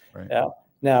you. Right. Yeah.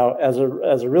 Now, as a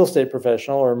real estate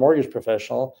professional or a mortgage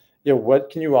professional, what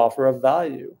can you offer of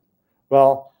value?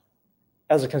 Well,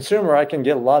 as a consumer, I can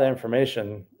get a lot of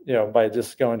information, by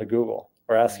just going to Google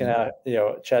or asking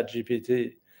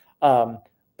ChatGPT.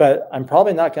 But I'm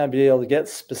probably not going to be able to get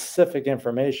specific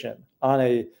information on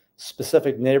a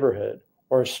specific neighborhood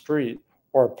or a street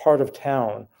or a part of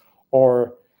town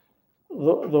or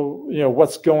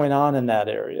what's going on in that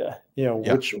area.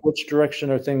 Which direction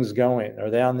are things going?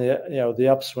 Are they on the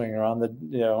upswing or on the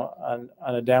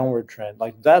on a downward trend?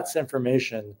 Like, that's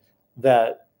information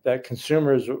that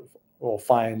consumers will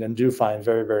find and do find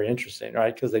very, very interesting,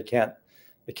 right? Because they can't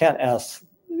ask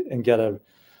and get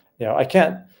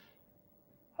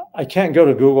I can't go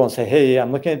to Google and say, hey,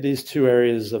 I'm looking at these two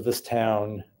areas of this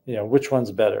town, which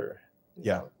one's better?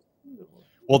 Yeah.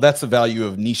 Well, that's the value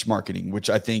of niche marketing, which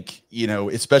I think,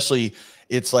 especially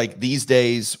it's like these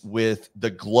days with the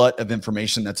glut of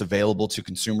information that's available to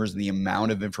consumers and the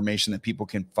amount of information that people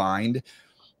can find,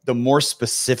 the more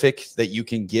specific that you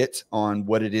can get on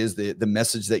what it is, the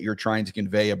message that you're trying to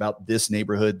convey about this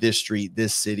neighborhood, this street,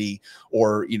 this city,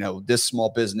 or, this small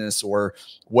business, or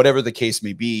whatever the case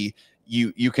may be,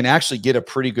 you can actually get a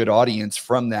pretty good audience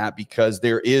from that, because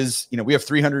there is, we have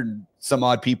 300 some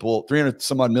odd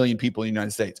million people in the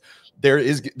United States.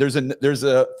 There's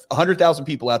 100,000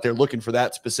 people out there looking for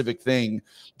that specific thing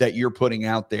that you're putting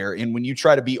out there. And when you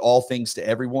try to be all things to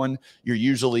everyone, you're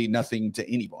usually nothing to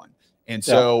anyone. And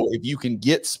so if you can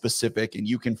get specific and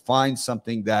you can find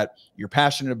something that you're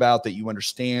passionate about, that you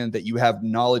understand, that you have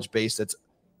knowledge base that's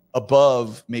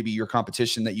above maybe your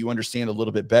competition, that you understand a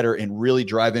little bit better, and really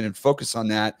drive in and focus on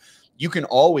that, you can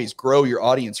always grow your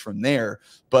audience from there.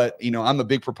 But, I'm a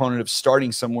big proponent of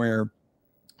starting somewhere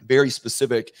very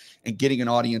specific and getting an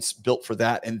audience built for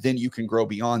that. And then you can grow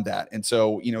beyond that. And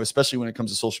so, especially when it comes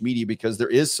to social media, because there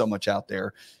is so much out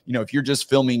there, if you're just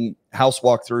filming house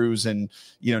walkthroughs and,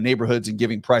 neighborhoods and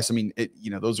giving price,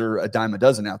 those are a dime a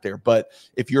dozen out there. But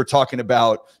if you're talking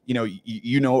about,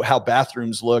 how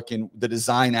bathrooms look and the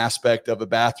design aspect of a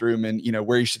bathroom, and,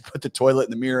 where you should put the toilet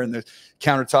and the mirror and the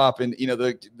countertop and,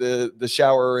 the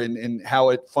shower and how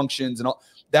it functions and all,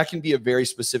 that can be a very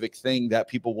specific thing that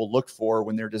people will look for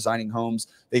when they're designing homes.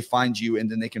 They find you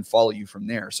and then they can follow you from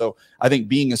there. So I think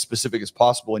being as specific as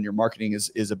possible in your marketing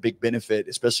is a big benefit,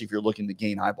 especially if you're looking to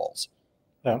gain eyeballs.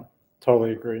 Yeah,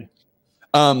 totally agree.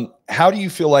 How do you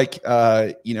feel like,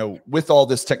 with all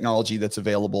this technology that's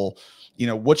available,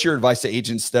 what's your advice to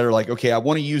agents that are like, okay, I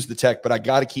want to use the tech, but I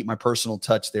got to keep my personal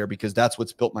touch there because that's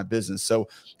what's built my business. So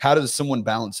how does someone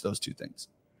balance those two things?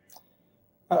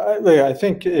 I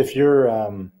think if you're,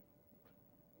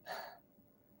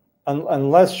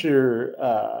 unless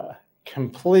you're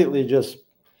completely just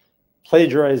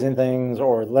plagiarizing things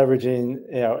or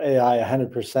leveraging, AI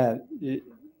 100%,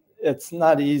 it's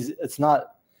not easy. It's not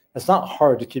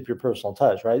hard to keep your personal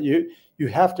touch, right? You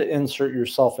have to insert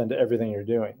yourself into everything you're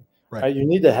doing, right? You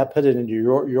need to put it into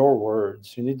your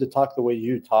words. You need to talk the way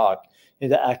you talk. You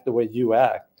need to act the way you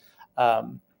act.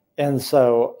 And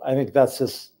so I think that's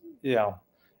just,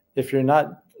 if you're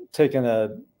not taking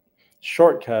a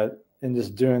shortcut and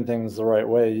just doing things the right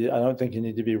way, I don't think you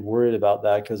need to be worried about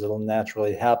that, because it'll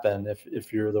naturally happen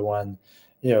if you're the one,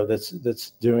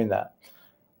 that's doing that.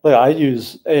 Look, I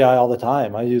use AI all the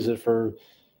time. I use it for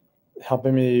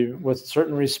helping me with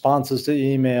certain responses to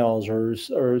emails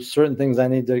or certain things I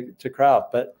need to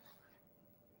craft. But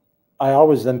I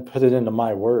always then put it into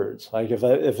my words. Like if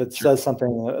it says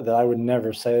something that I would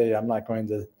never say, I'm not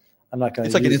going I'm not going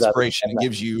It's to like an use that. inspiration. It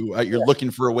gives you, you're Yeah.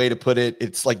 looking for a way to put it.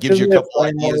 It's like gives Gives you a me a couple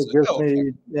ideas.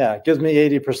 framework, Like, it gives me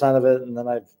 80% of it, and then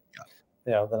I,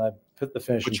 yeah, then I put the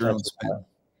finishing put your own touches spin. on it.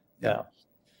 Yeah.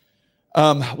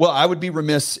 Well, I would be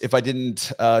remiss if I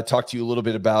didn't talk to you a little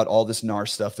bit about all this NAR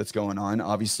stuff that's going on.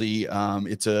 Obviously,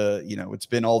 it's it's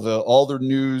been all the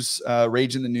news,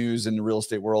 rage in the news in the real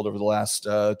estate world over the last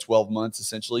 12 months,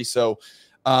 essentially. So,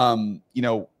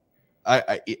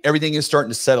 everything is starting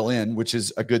to settle in, which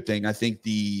is a good thing. I think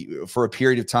for a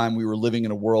period of time, we were living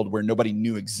in a world where nobody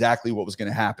knew exactly what was going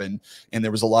to happen. And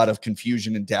there was a lot of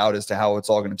confusion and doubt as to how it's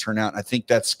all going to turn out. And I think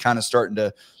that's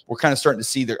we're kind of starting to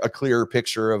see a clearer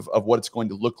picture of what it's going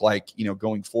to look like,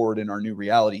 going forward in our new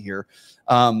reality here.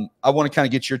 I want to kind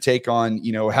of get your take on,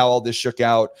 how all this shook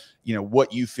out,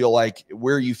 what you feel like,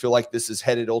 where you feel like this is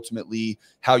headed ultimately,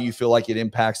 how you feel like it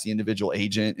impacts the individual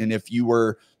agent. And if you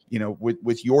were,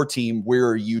 with your team, where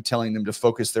are you telling them to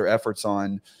focus their efforts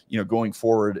on, going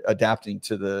forward, adapting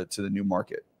to the new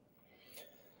market?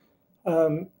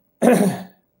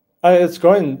 It's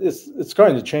going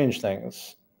to change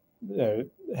things,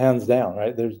 hands down,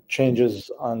 right? There's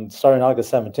changes starting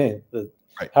August 17th.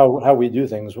 Right. How we do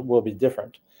things will be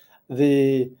different.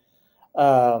 Boy,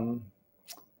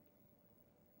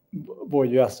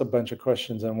 you asked a bunch of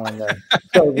questions in one there.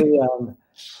 So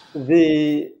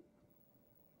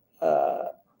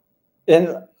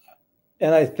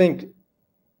and I think,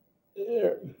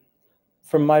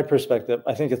 from my perspective,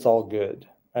 I think it's all good.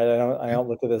 Right? I don't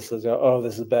look at this as, oh,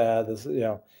 this is bad. This,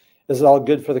 is it all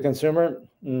good for the consumer?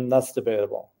 That's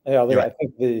debatable. I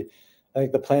think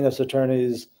the plaintiffs'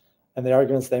 attorneys and the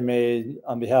arguments they made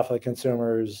on behalf of the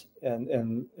consumers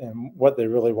and what they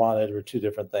really wanted were two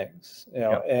different things.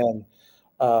 And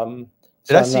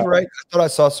did I see right? I thought I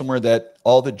saw somewhere that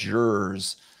all the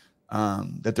jurors,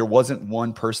 that there wasn't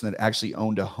one person that actually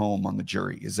owned a home on the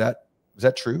jury. Is that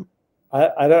true?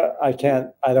 I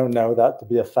don't know that to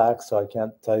be a fact, so I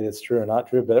can't tell you it's true or not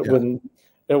true, but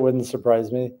it wouldn't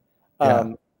surprise me.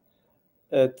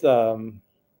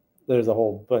 There's a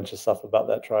whole bunch of stuff about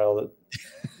that trial that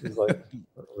is like,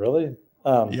 really?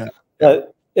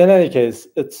 But in any case,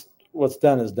 it's what's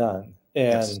done is done.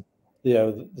 And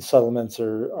the settlements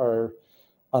are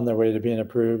on their way to being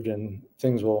approved, and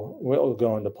things will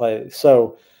go into play.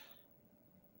 So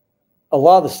a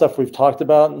lot of the stuff we've talked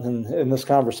about in this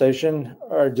conversation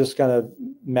are just going to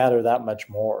matter that much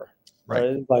more,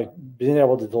 right? Like being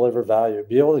able to deliver value,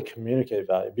 be able to communicate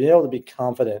value, be able to be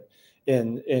confident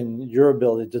in your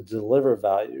ability to deliver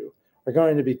value are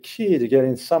going to be key to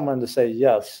getting someone to say,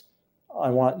 yes, I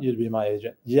want you to be my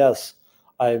agent. Yes,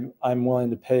 I'm willing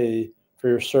to pay for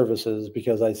your services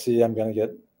because I see I'm going to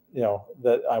get,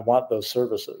 that I want those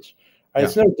services. Right?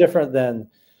 It's no different than,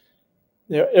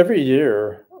 every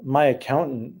year my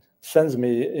accountant sends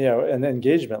me, an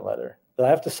engagement letter that I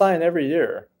have to sign every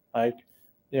year. Like,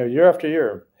 year after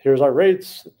year, here's our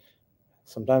rates.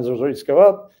 Sometimes those rates go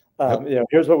up.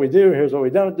 Here's what we do. Here's what we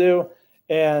don't do.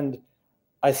 And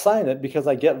I sign it because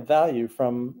I get value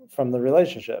from the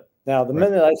relationship. Now, the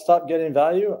minute I stop getting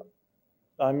value,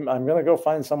 I'm going to go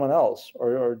find someone else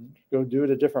or go do it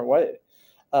a different way.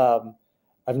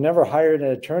 I've never hired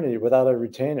an attorney without a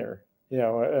retainer,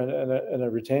 and a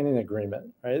retaining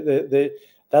agreement, right?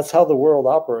 That's how the world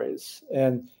operates.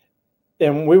 And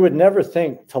we would never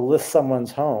think to list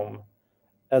someone's home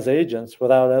as agents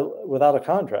without a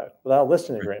contract, without a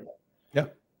listing agreement. Yeah.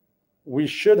 We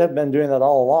should have been doing that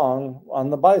all along on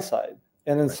the buy side.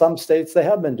 And in some states, they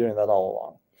have been doing that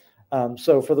all along.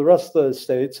 So for the rest of the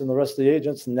states and the rest of the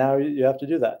agents, now you have to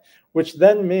do that, which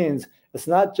then means it's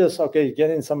not just,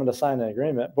 getting someone to sign an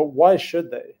agreement, but why should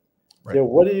they? Right.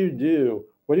 What do you do?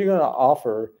 What are you going to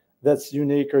offer that's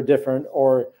unique or different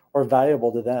or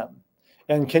valuable to them?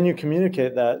 And can you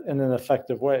communicate that in an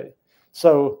effective way?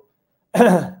 So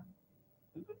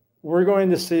we're going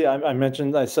to see,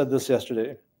 I said this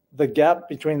yesterday, the gap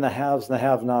between the haves and the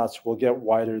have-nots will get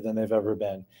wider than they've ever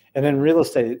been. And in real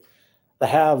estate, the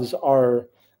haves are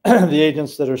the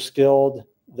agents that are skilled,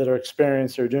 that are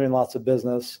experienced, that are doing lots of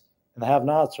business, and the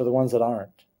have-nots are the ones that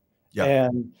aren't. Yeah.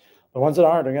 And the ones that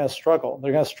aren't are going to struggle.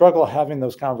 They're going to struggle having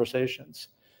those conversations.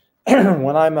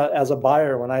 When I'm as a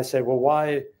buyer, when I say, well,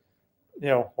 why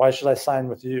should I sign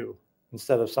with you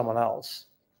instead of someone else?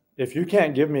 If you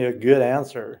can't give me a good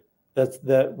answer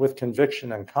that with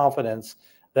conviction and confidence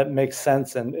that makes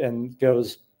sense and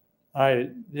goes, I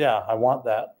want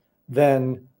that,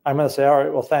 then I'm going to say, all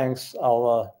right, well, thanks.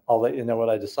 I'll let you know what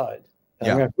I decide.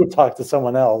 And I'm going to go talk to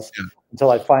someone else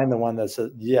until I find the one that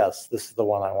says, yes, this is the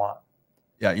one I want.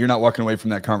 Yeah, you're not walking away from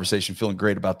that conversation feeling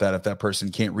great about that if that person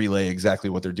can't relay exactly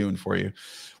what they're doing for you.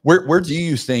 Where do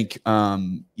you think,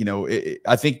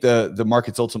 I think the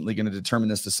market's ultimately going to determine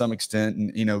this to some extent.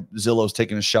 And, Zillow's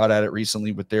taken a shot at it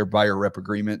recently with their buyer rep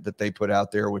agreement that they put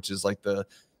out there, which is like the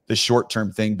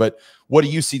short-term thing. But what do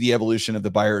you see the evolution of the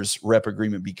buyer's rep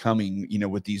agreement becoming,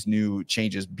 with these new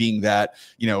changes being that,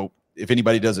 if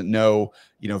anybody doesn't know,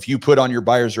 if you put on your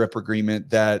buyer's rep agreement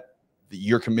that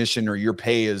your commission or your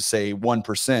pay is say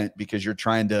 1% because you're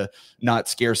trying to not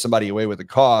scare somebody away with the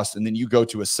cost. And then you go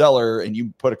to a seller and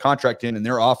you put a contract in and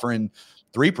they're offering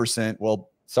 3%.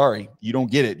 Well, sorry, you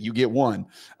don't get it. You get one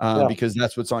because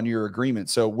that's what's on your agreement.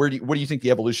 So what do you think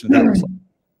the evolution of that looks like?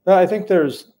 No, I think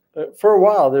for a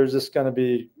while, it's just going to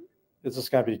be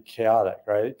chaotic,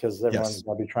 right? Because everyone's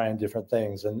going to be trying different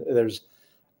things. And there's,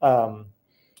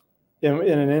 in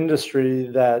an industry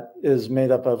that is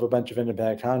made up of a bunch of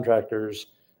independent contractors,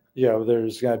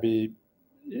 there's going to be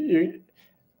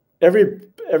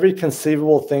every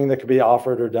conceivable thing that could be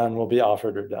offered or done will be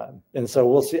offered or done. And so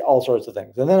we'll see all sorts of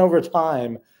things. And then over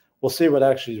time, we'll see what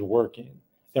actually is working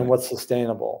and what's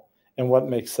sustainable and what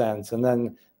makes sense. And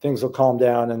then things will calm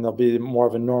down and there'll be more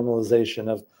of a normalization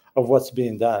of what's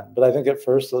being done. But I think at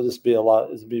first it'll just be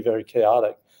very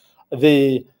chaotic.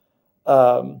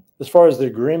 As far as the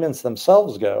agreements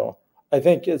themselves go, I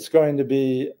think it's going to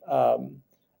be,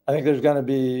 there's going to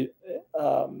be,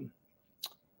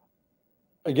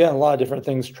 again, a lot of different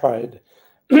things tried.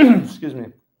 Excuse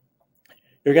me.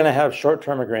 You're going to have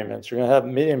short-term agreements. You're going to have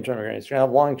medium-term agreements. You're going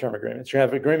to have long-term agreements. You're going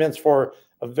to have agreements for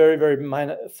a very, very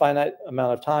finite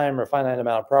amount of time or finite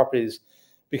amount of properties,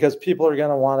 because people are going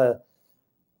to want to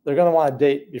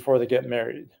date before they get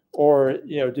married. Or,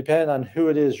 depending on who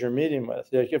it is you're meeting with.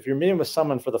 Like if you're meeting with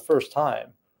someone for the first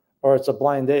time, or it's a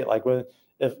blind date, like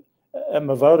if at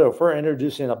Movoto, if we're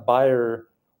introducing a buyer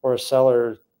or a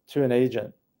seller to an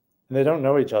agent and they don't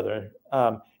know each other,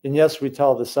 and yes, we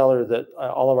tell the seller that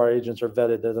all of our agents are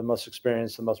vetted, they're the most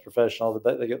experienced, the most professional,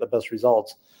 they get the best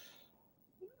results.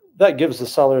 That gives the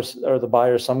sellers or the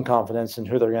buyer some confidence in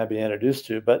who they're going to be introduced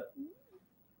to, but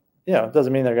it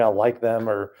doesn't mean they're going to like them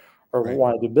or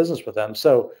want to do business with them.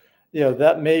 So,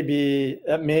 that may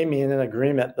mean an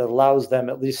agreement that allows them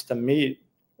at least to meet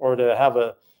or to have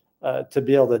to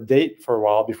be able to date for a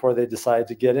while before they decide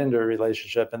to get into a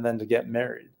relationship and then to get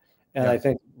married. And I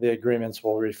think the agreements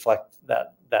will reflect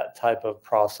that type of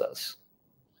process.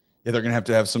 Yeah, they're going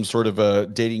to have some sort of a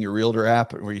dating your realtor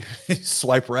app where you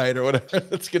swipe right or whatever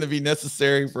that's going to be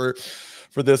necessary for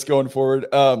this going forward.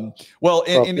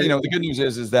 The good news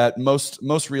is that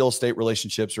most real estate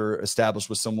relationships are established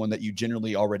with someone that you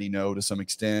generally already know to some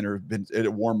extent or been at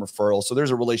a warm referral. So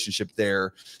there's a relationship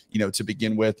there, to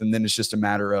begin with. And then it's just a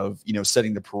matter of,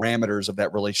 setting the parameters of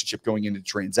that relationship going into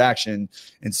transaction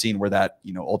and seeing where that,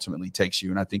 ultimately takes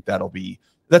you. And I think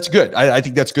that's good. I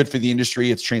think that's good for the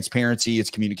industry. It's transparency, it's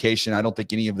communication. I don't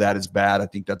think any of that is bad. I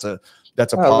think that's a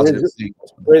positive thing.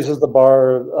 Raises the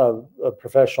bar of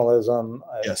professionalism.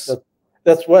 Yes.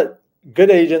 That's what good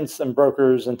agents and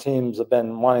brokers and teams have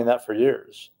been wanting that for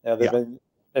years. They've been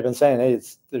saying, hey,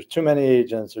 there's too many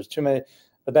agents. There's too many.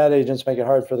 The bad agents make it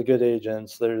hard for the good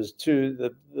agents. There's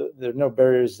no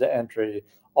barriers to entry.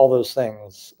 All those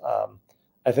things.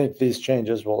 I think these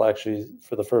changes will actually,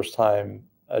 for the first time,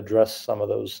 address some of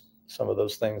those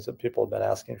things that people have been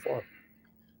asking for.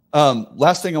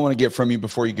 Last thing I want to get from you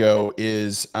before you go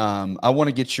is I want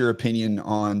to get your opinion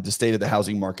on the state of the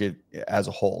housing market as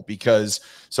a whole,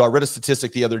 so I read a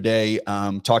statistic the other day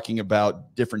talking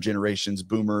about different generations,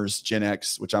 boomers, Gen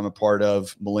X, which I'm a part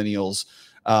of, millennials,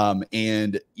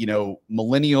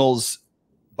 millennials,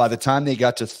 by the time they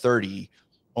got to 30,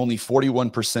 only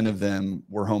 41% of them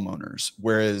were homeowners,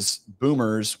 whereas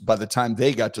boomers, by the time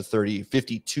they got to 30,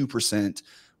 52%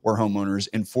 were homeowners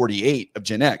and 48 of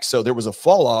Gen X. So there was a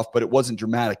fall off, but it wasn't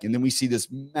dramatic. And then we see this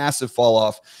massive fall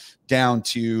off down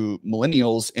to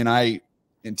millennials. And I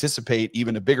anticipate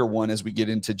even a bigger one as we get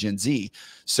into Gen Z.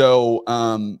 So,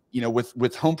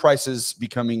 with home prices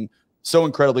becoming so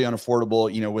incredibly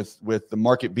unaffordable, with the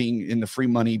market being in the free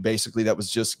money, basically that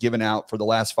was just given out for the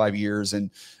last 5 years,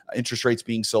 and interest rates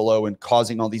being so low and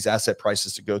causing all these asset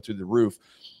prices to go through the roof.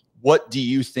 What do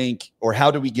you think, or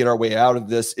how do we get our way out of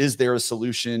this? Is there a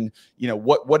solution?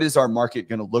 What is our market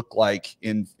going to look like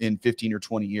in 15 or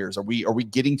 20 years? Are we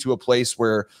getting to a place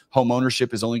where home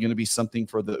ownership is only going to be something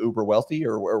for the uber wealthy,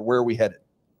 or where are we headed?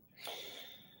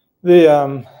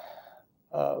 If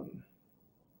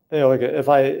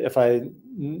I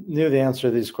knew the answer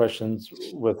to these questions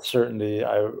with certainty,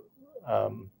 I'd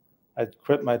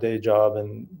quit my day job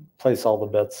and place all the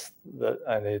bets that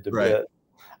I need to bet.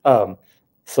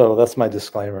 So that's my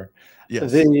disclaimer.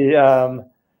 Yes.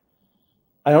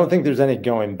 I don't think there's any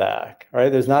going back, right?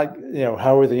 There's not,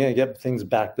 how are they going to get things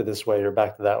back to this way or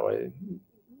back to that way?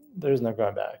 There's no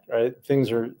going back, right?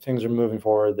 Things are moving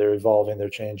forward. They're evolving. They're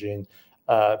changing.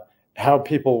 How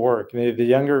people work. The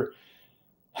younger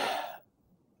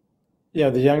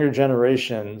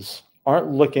generations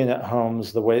aren't looking at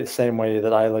homes the same way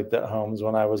that I looked at homes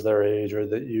when I was their age, or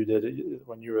that you did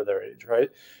when you were their age,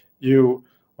 right? When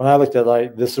I looked at,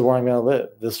 like, this is where I'm going to live.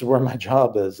 This is where my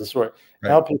job is. This is where, right.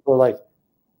 Now people are like,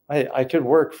 hey, I could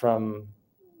work from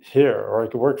here, or I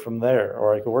could work from there,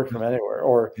 or I could work from anywhere,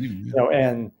 or,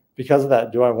 and because of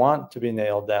that, do I want to be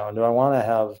nailed down? Do I want to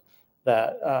have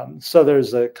that? So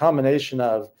there's a combination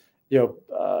of,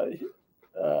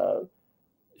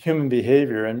 human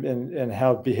behavior and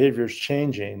how behavior is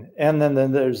changing. And then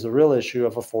there's the real issue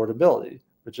of affordability,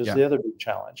 which is the other big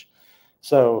challenge.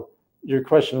 So your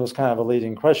question was kind of a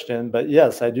leading question, but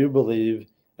yes, I do believe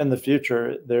in the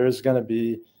future, there is going to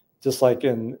be, just like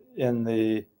in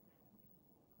the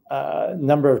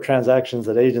number of transactions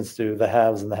that agents do, the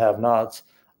haves and the have-nots,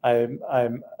 I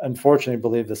unfortunately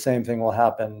believe the same thing will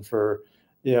happen for,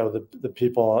 the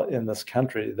people in this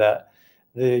country, that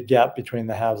the gap between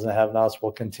the haves and the have-nots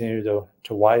will continue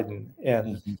to widen,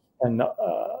 and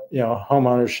home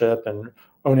ownership and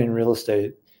owning real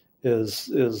estate is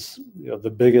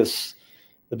the biggest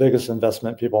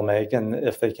investment people make, and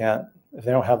if they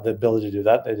don't have the ability to do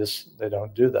that, they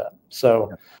don't do that.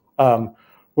 So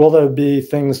will there be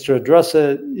things to address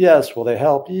it? Yes. Will they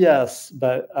help? Yes.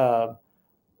 But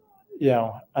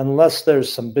unless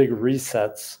there's some big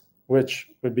resets, which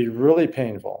would be really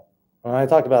painful. When I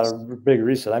talk about a big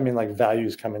reset, I mean like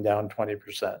values coming down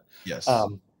 20%. Yes.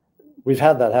 We've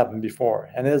had that happen before,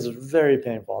 and it is very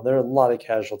painful. There are a lot of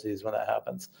casualties when that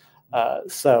happens.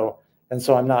 So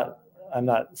I'm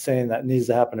not saying that needs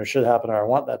to happen or should happen or I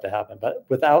want that to happen, but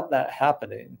without that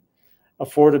happening,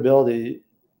 affordability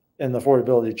and the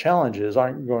affordability challenges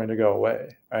aren't going to go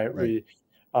away, right? Right.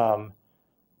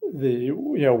 The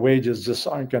wages just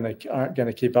aren't going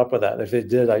to keep up with that. If they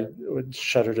did, I would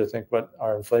shudder to think what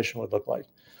our inflation would look like.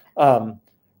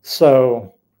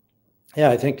 So yeah,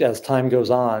 I think as time goes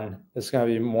on, it's going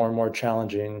to be more and more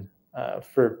challenging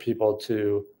for people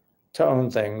to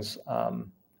own things,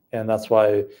 and that's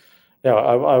why,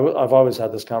 I've always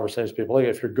had this conversation with people. Like,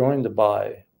 if you're going to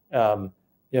buy,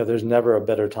 there's never a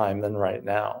better time than right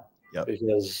now,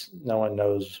 because no one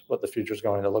knows what the future is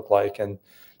going to look like, and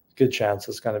good chance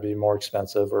it's going to be more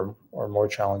expensive or more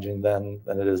challenging than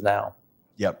it is now.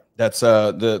 Yep. That's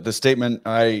the statement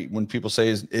when people say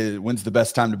is when's the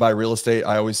best time to buy real estate,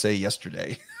 I always say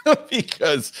yesterday,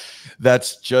 because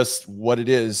that's just what it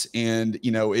is. And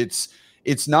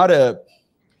it's not a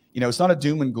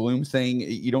doom and gloom thing.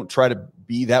 You don't try to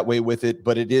be that way with it,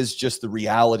 but it is just the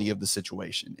reality of the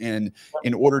situation. And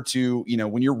in order to,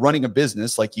 when you're running a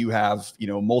business like you have,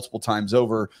 multiple times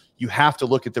over, you have to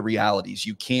look at the realities.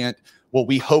 You can't, well,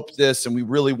 we hope this and we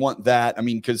really want that. I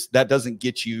mean, because that doesn't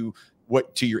get you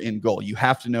to your end goal. You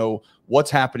have to know what's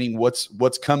happening, what's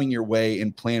coming your way,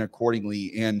 and plan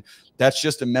accordingly. And that's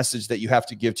just a message that you have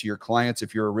to give to your clients.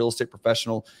 If you're a real estate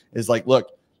professional, is like,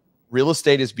 look, real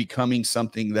estate is becoming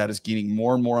something that is getting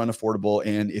more and more unaffordable.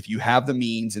 And if you have the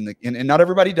means, and not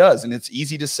everybody does, and it's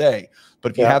easy to say,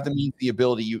 but if you have the means, the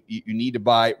ability, you need to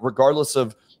buy, regardless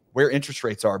of where interest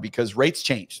rates are, because rates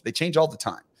change. They change all the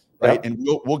time. Right. And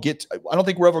we'll get, I don't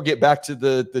think we'll ever get back to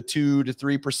the 2 to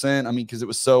 3%. I mean, because it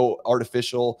was so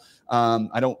artificial.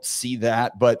 I don't see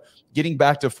that, but getting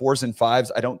back to 4s and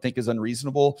 5s, I don't think is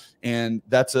unreasonable. And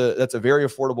that's a very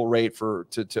affordable rate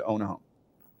to own a home.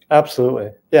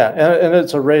 Absolutely. Yeah. And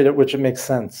it's a rate at which it makes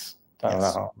sense to own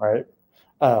a home, right?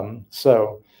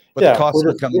 But the costs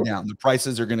are coming down. The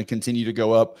prices are going to continue to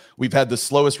go up. We've had the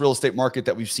slowest real estate market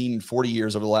that we've seen in 40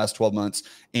 years over the last 12 months,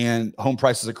 and home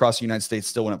prices across the United States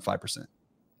still went up 5%.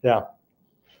 Yeah.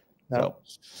 No.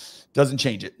 So doesn't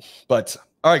change it. But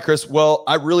all right, Chris. Well,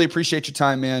 I really appreciate your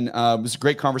time, man. It was a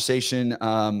great conversation.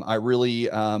 I really,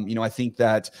 I think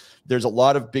that there's a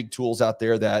lot of big tools out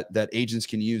there that agents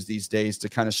can use these days to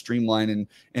kind of streamline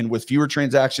and with fewer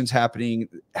transactions happening,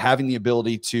 having the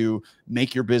ability to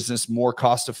make your business more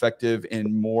cost effective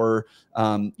and more,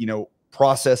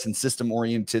 process and system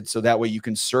oriented. So that way you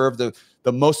can serve the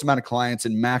the most amount of clients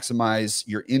and maximize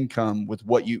your income with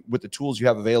with the tools you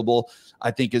have available,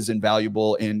 I think is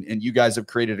invaluable. And you guys have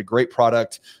created a great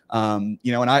product. And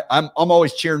I'm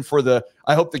always cheering for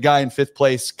I hope the guy in 5th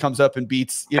place comes up and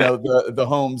beats, the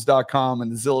homes.com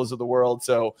and the Zillows of the world.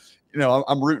 So,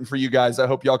 I'm rooting for you guys. I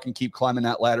hope y'all can keep climbing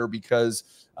that ladder, because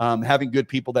having good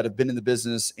people that have been in the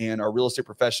business and are real estate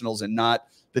professionals and not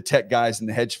the tech guys and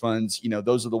the hedge funds,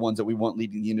 those are the ones that we want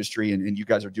leading the industry. And you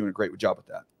guys are doing a great job with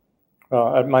that.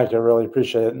 Well, Mike, I really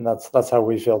appreciate it. And that's how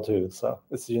we feel too. So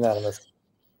it's unanimous.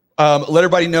 Let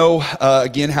everybody know,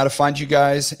 again, how to find you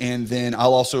guys. And then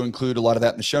I'll also include a lot of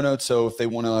that in the show notes. So if they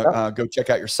want to go check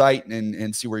out your site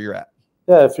and see where you're at.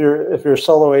 Yeah, if you're a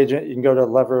solo agent, you can go to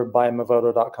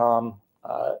leverbymovoto.com.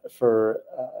 For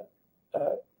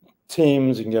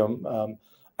teams, you can go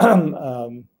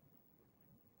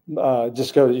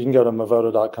you can go to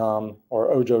movoto.com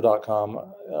or ojo.com.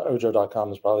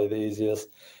 Ojo.com is probably the easiest.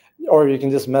 Or you can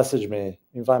just message me.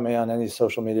 You can find me on any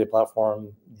social media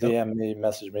platform, DM me,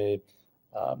 message me.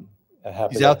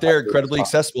 He's out there, incredibly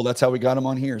accessible. That's how we got him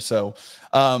on here. So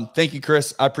thank you,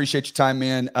 Chris. I appreciate your time,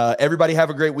 man. Everybody have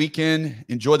a great weekend.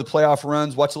 Enjoy the playoff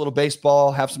runs. Watch a little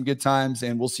baseball. Have some good times.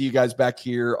 And we'll see you guys back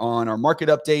here on our market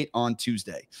update on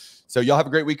Tuesday. So y'all have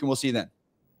a great weekend. We'll see you then.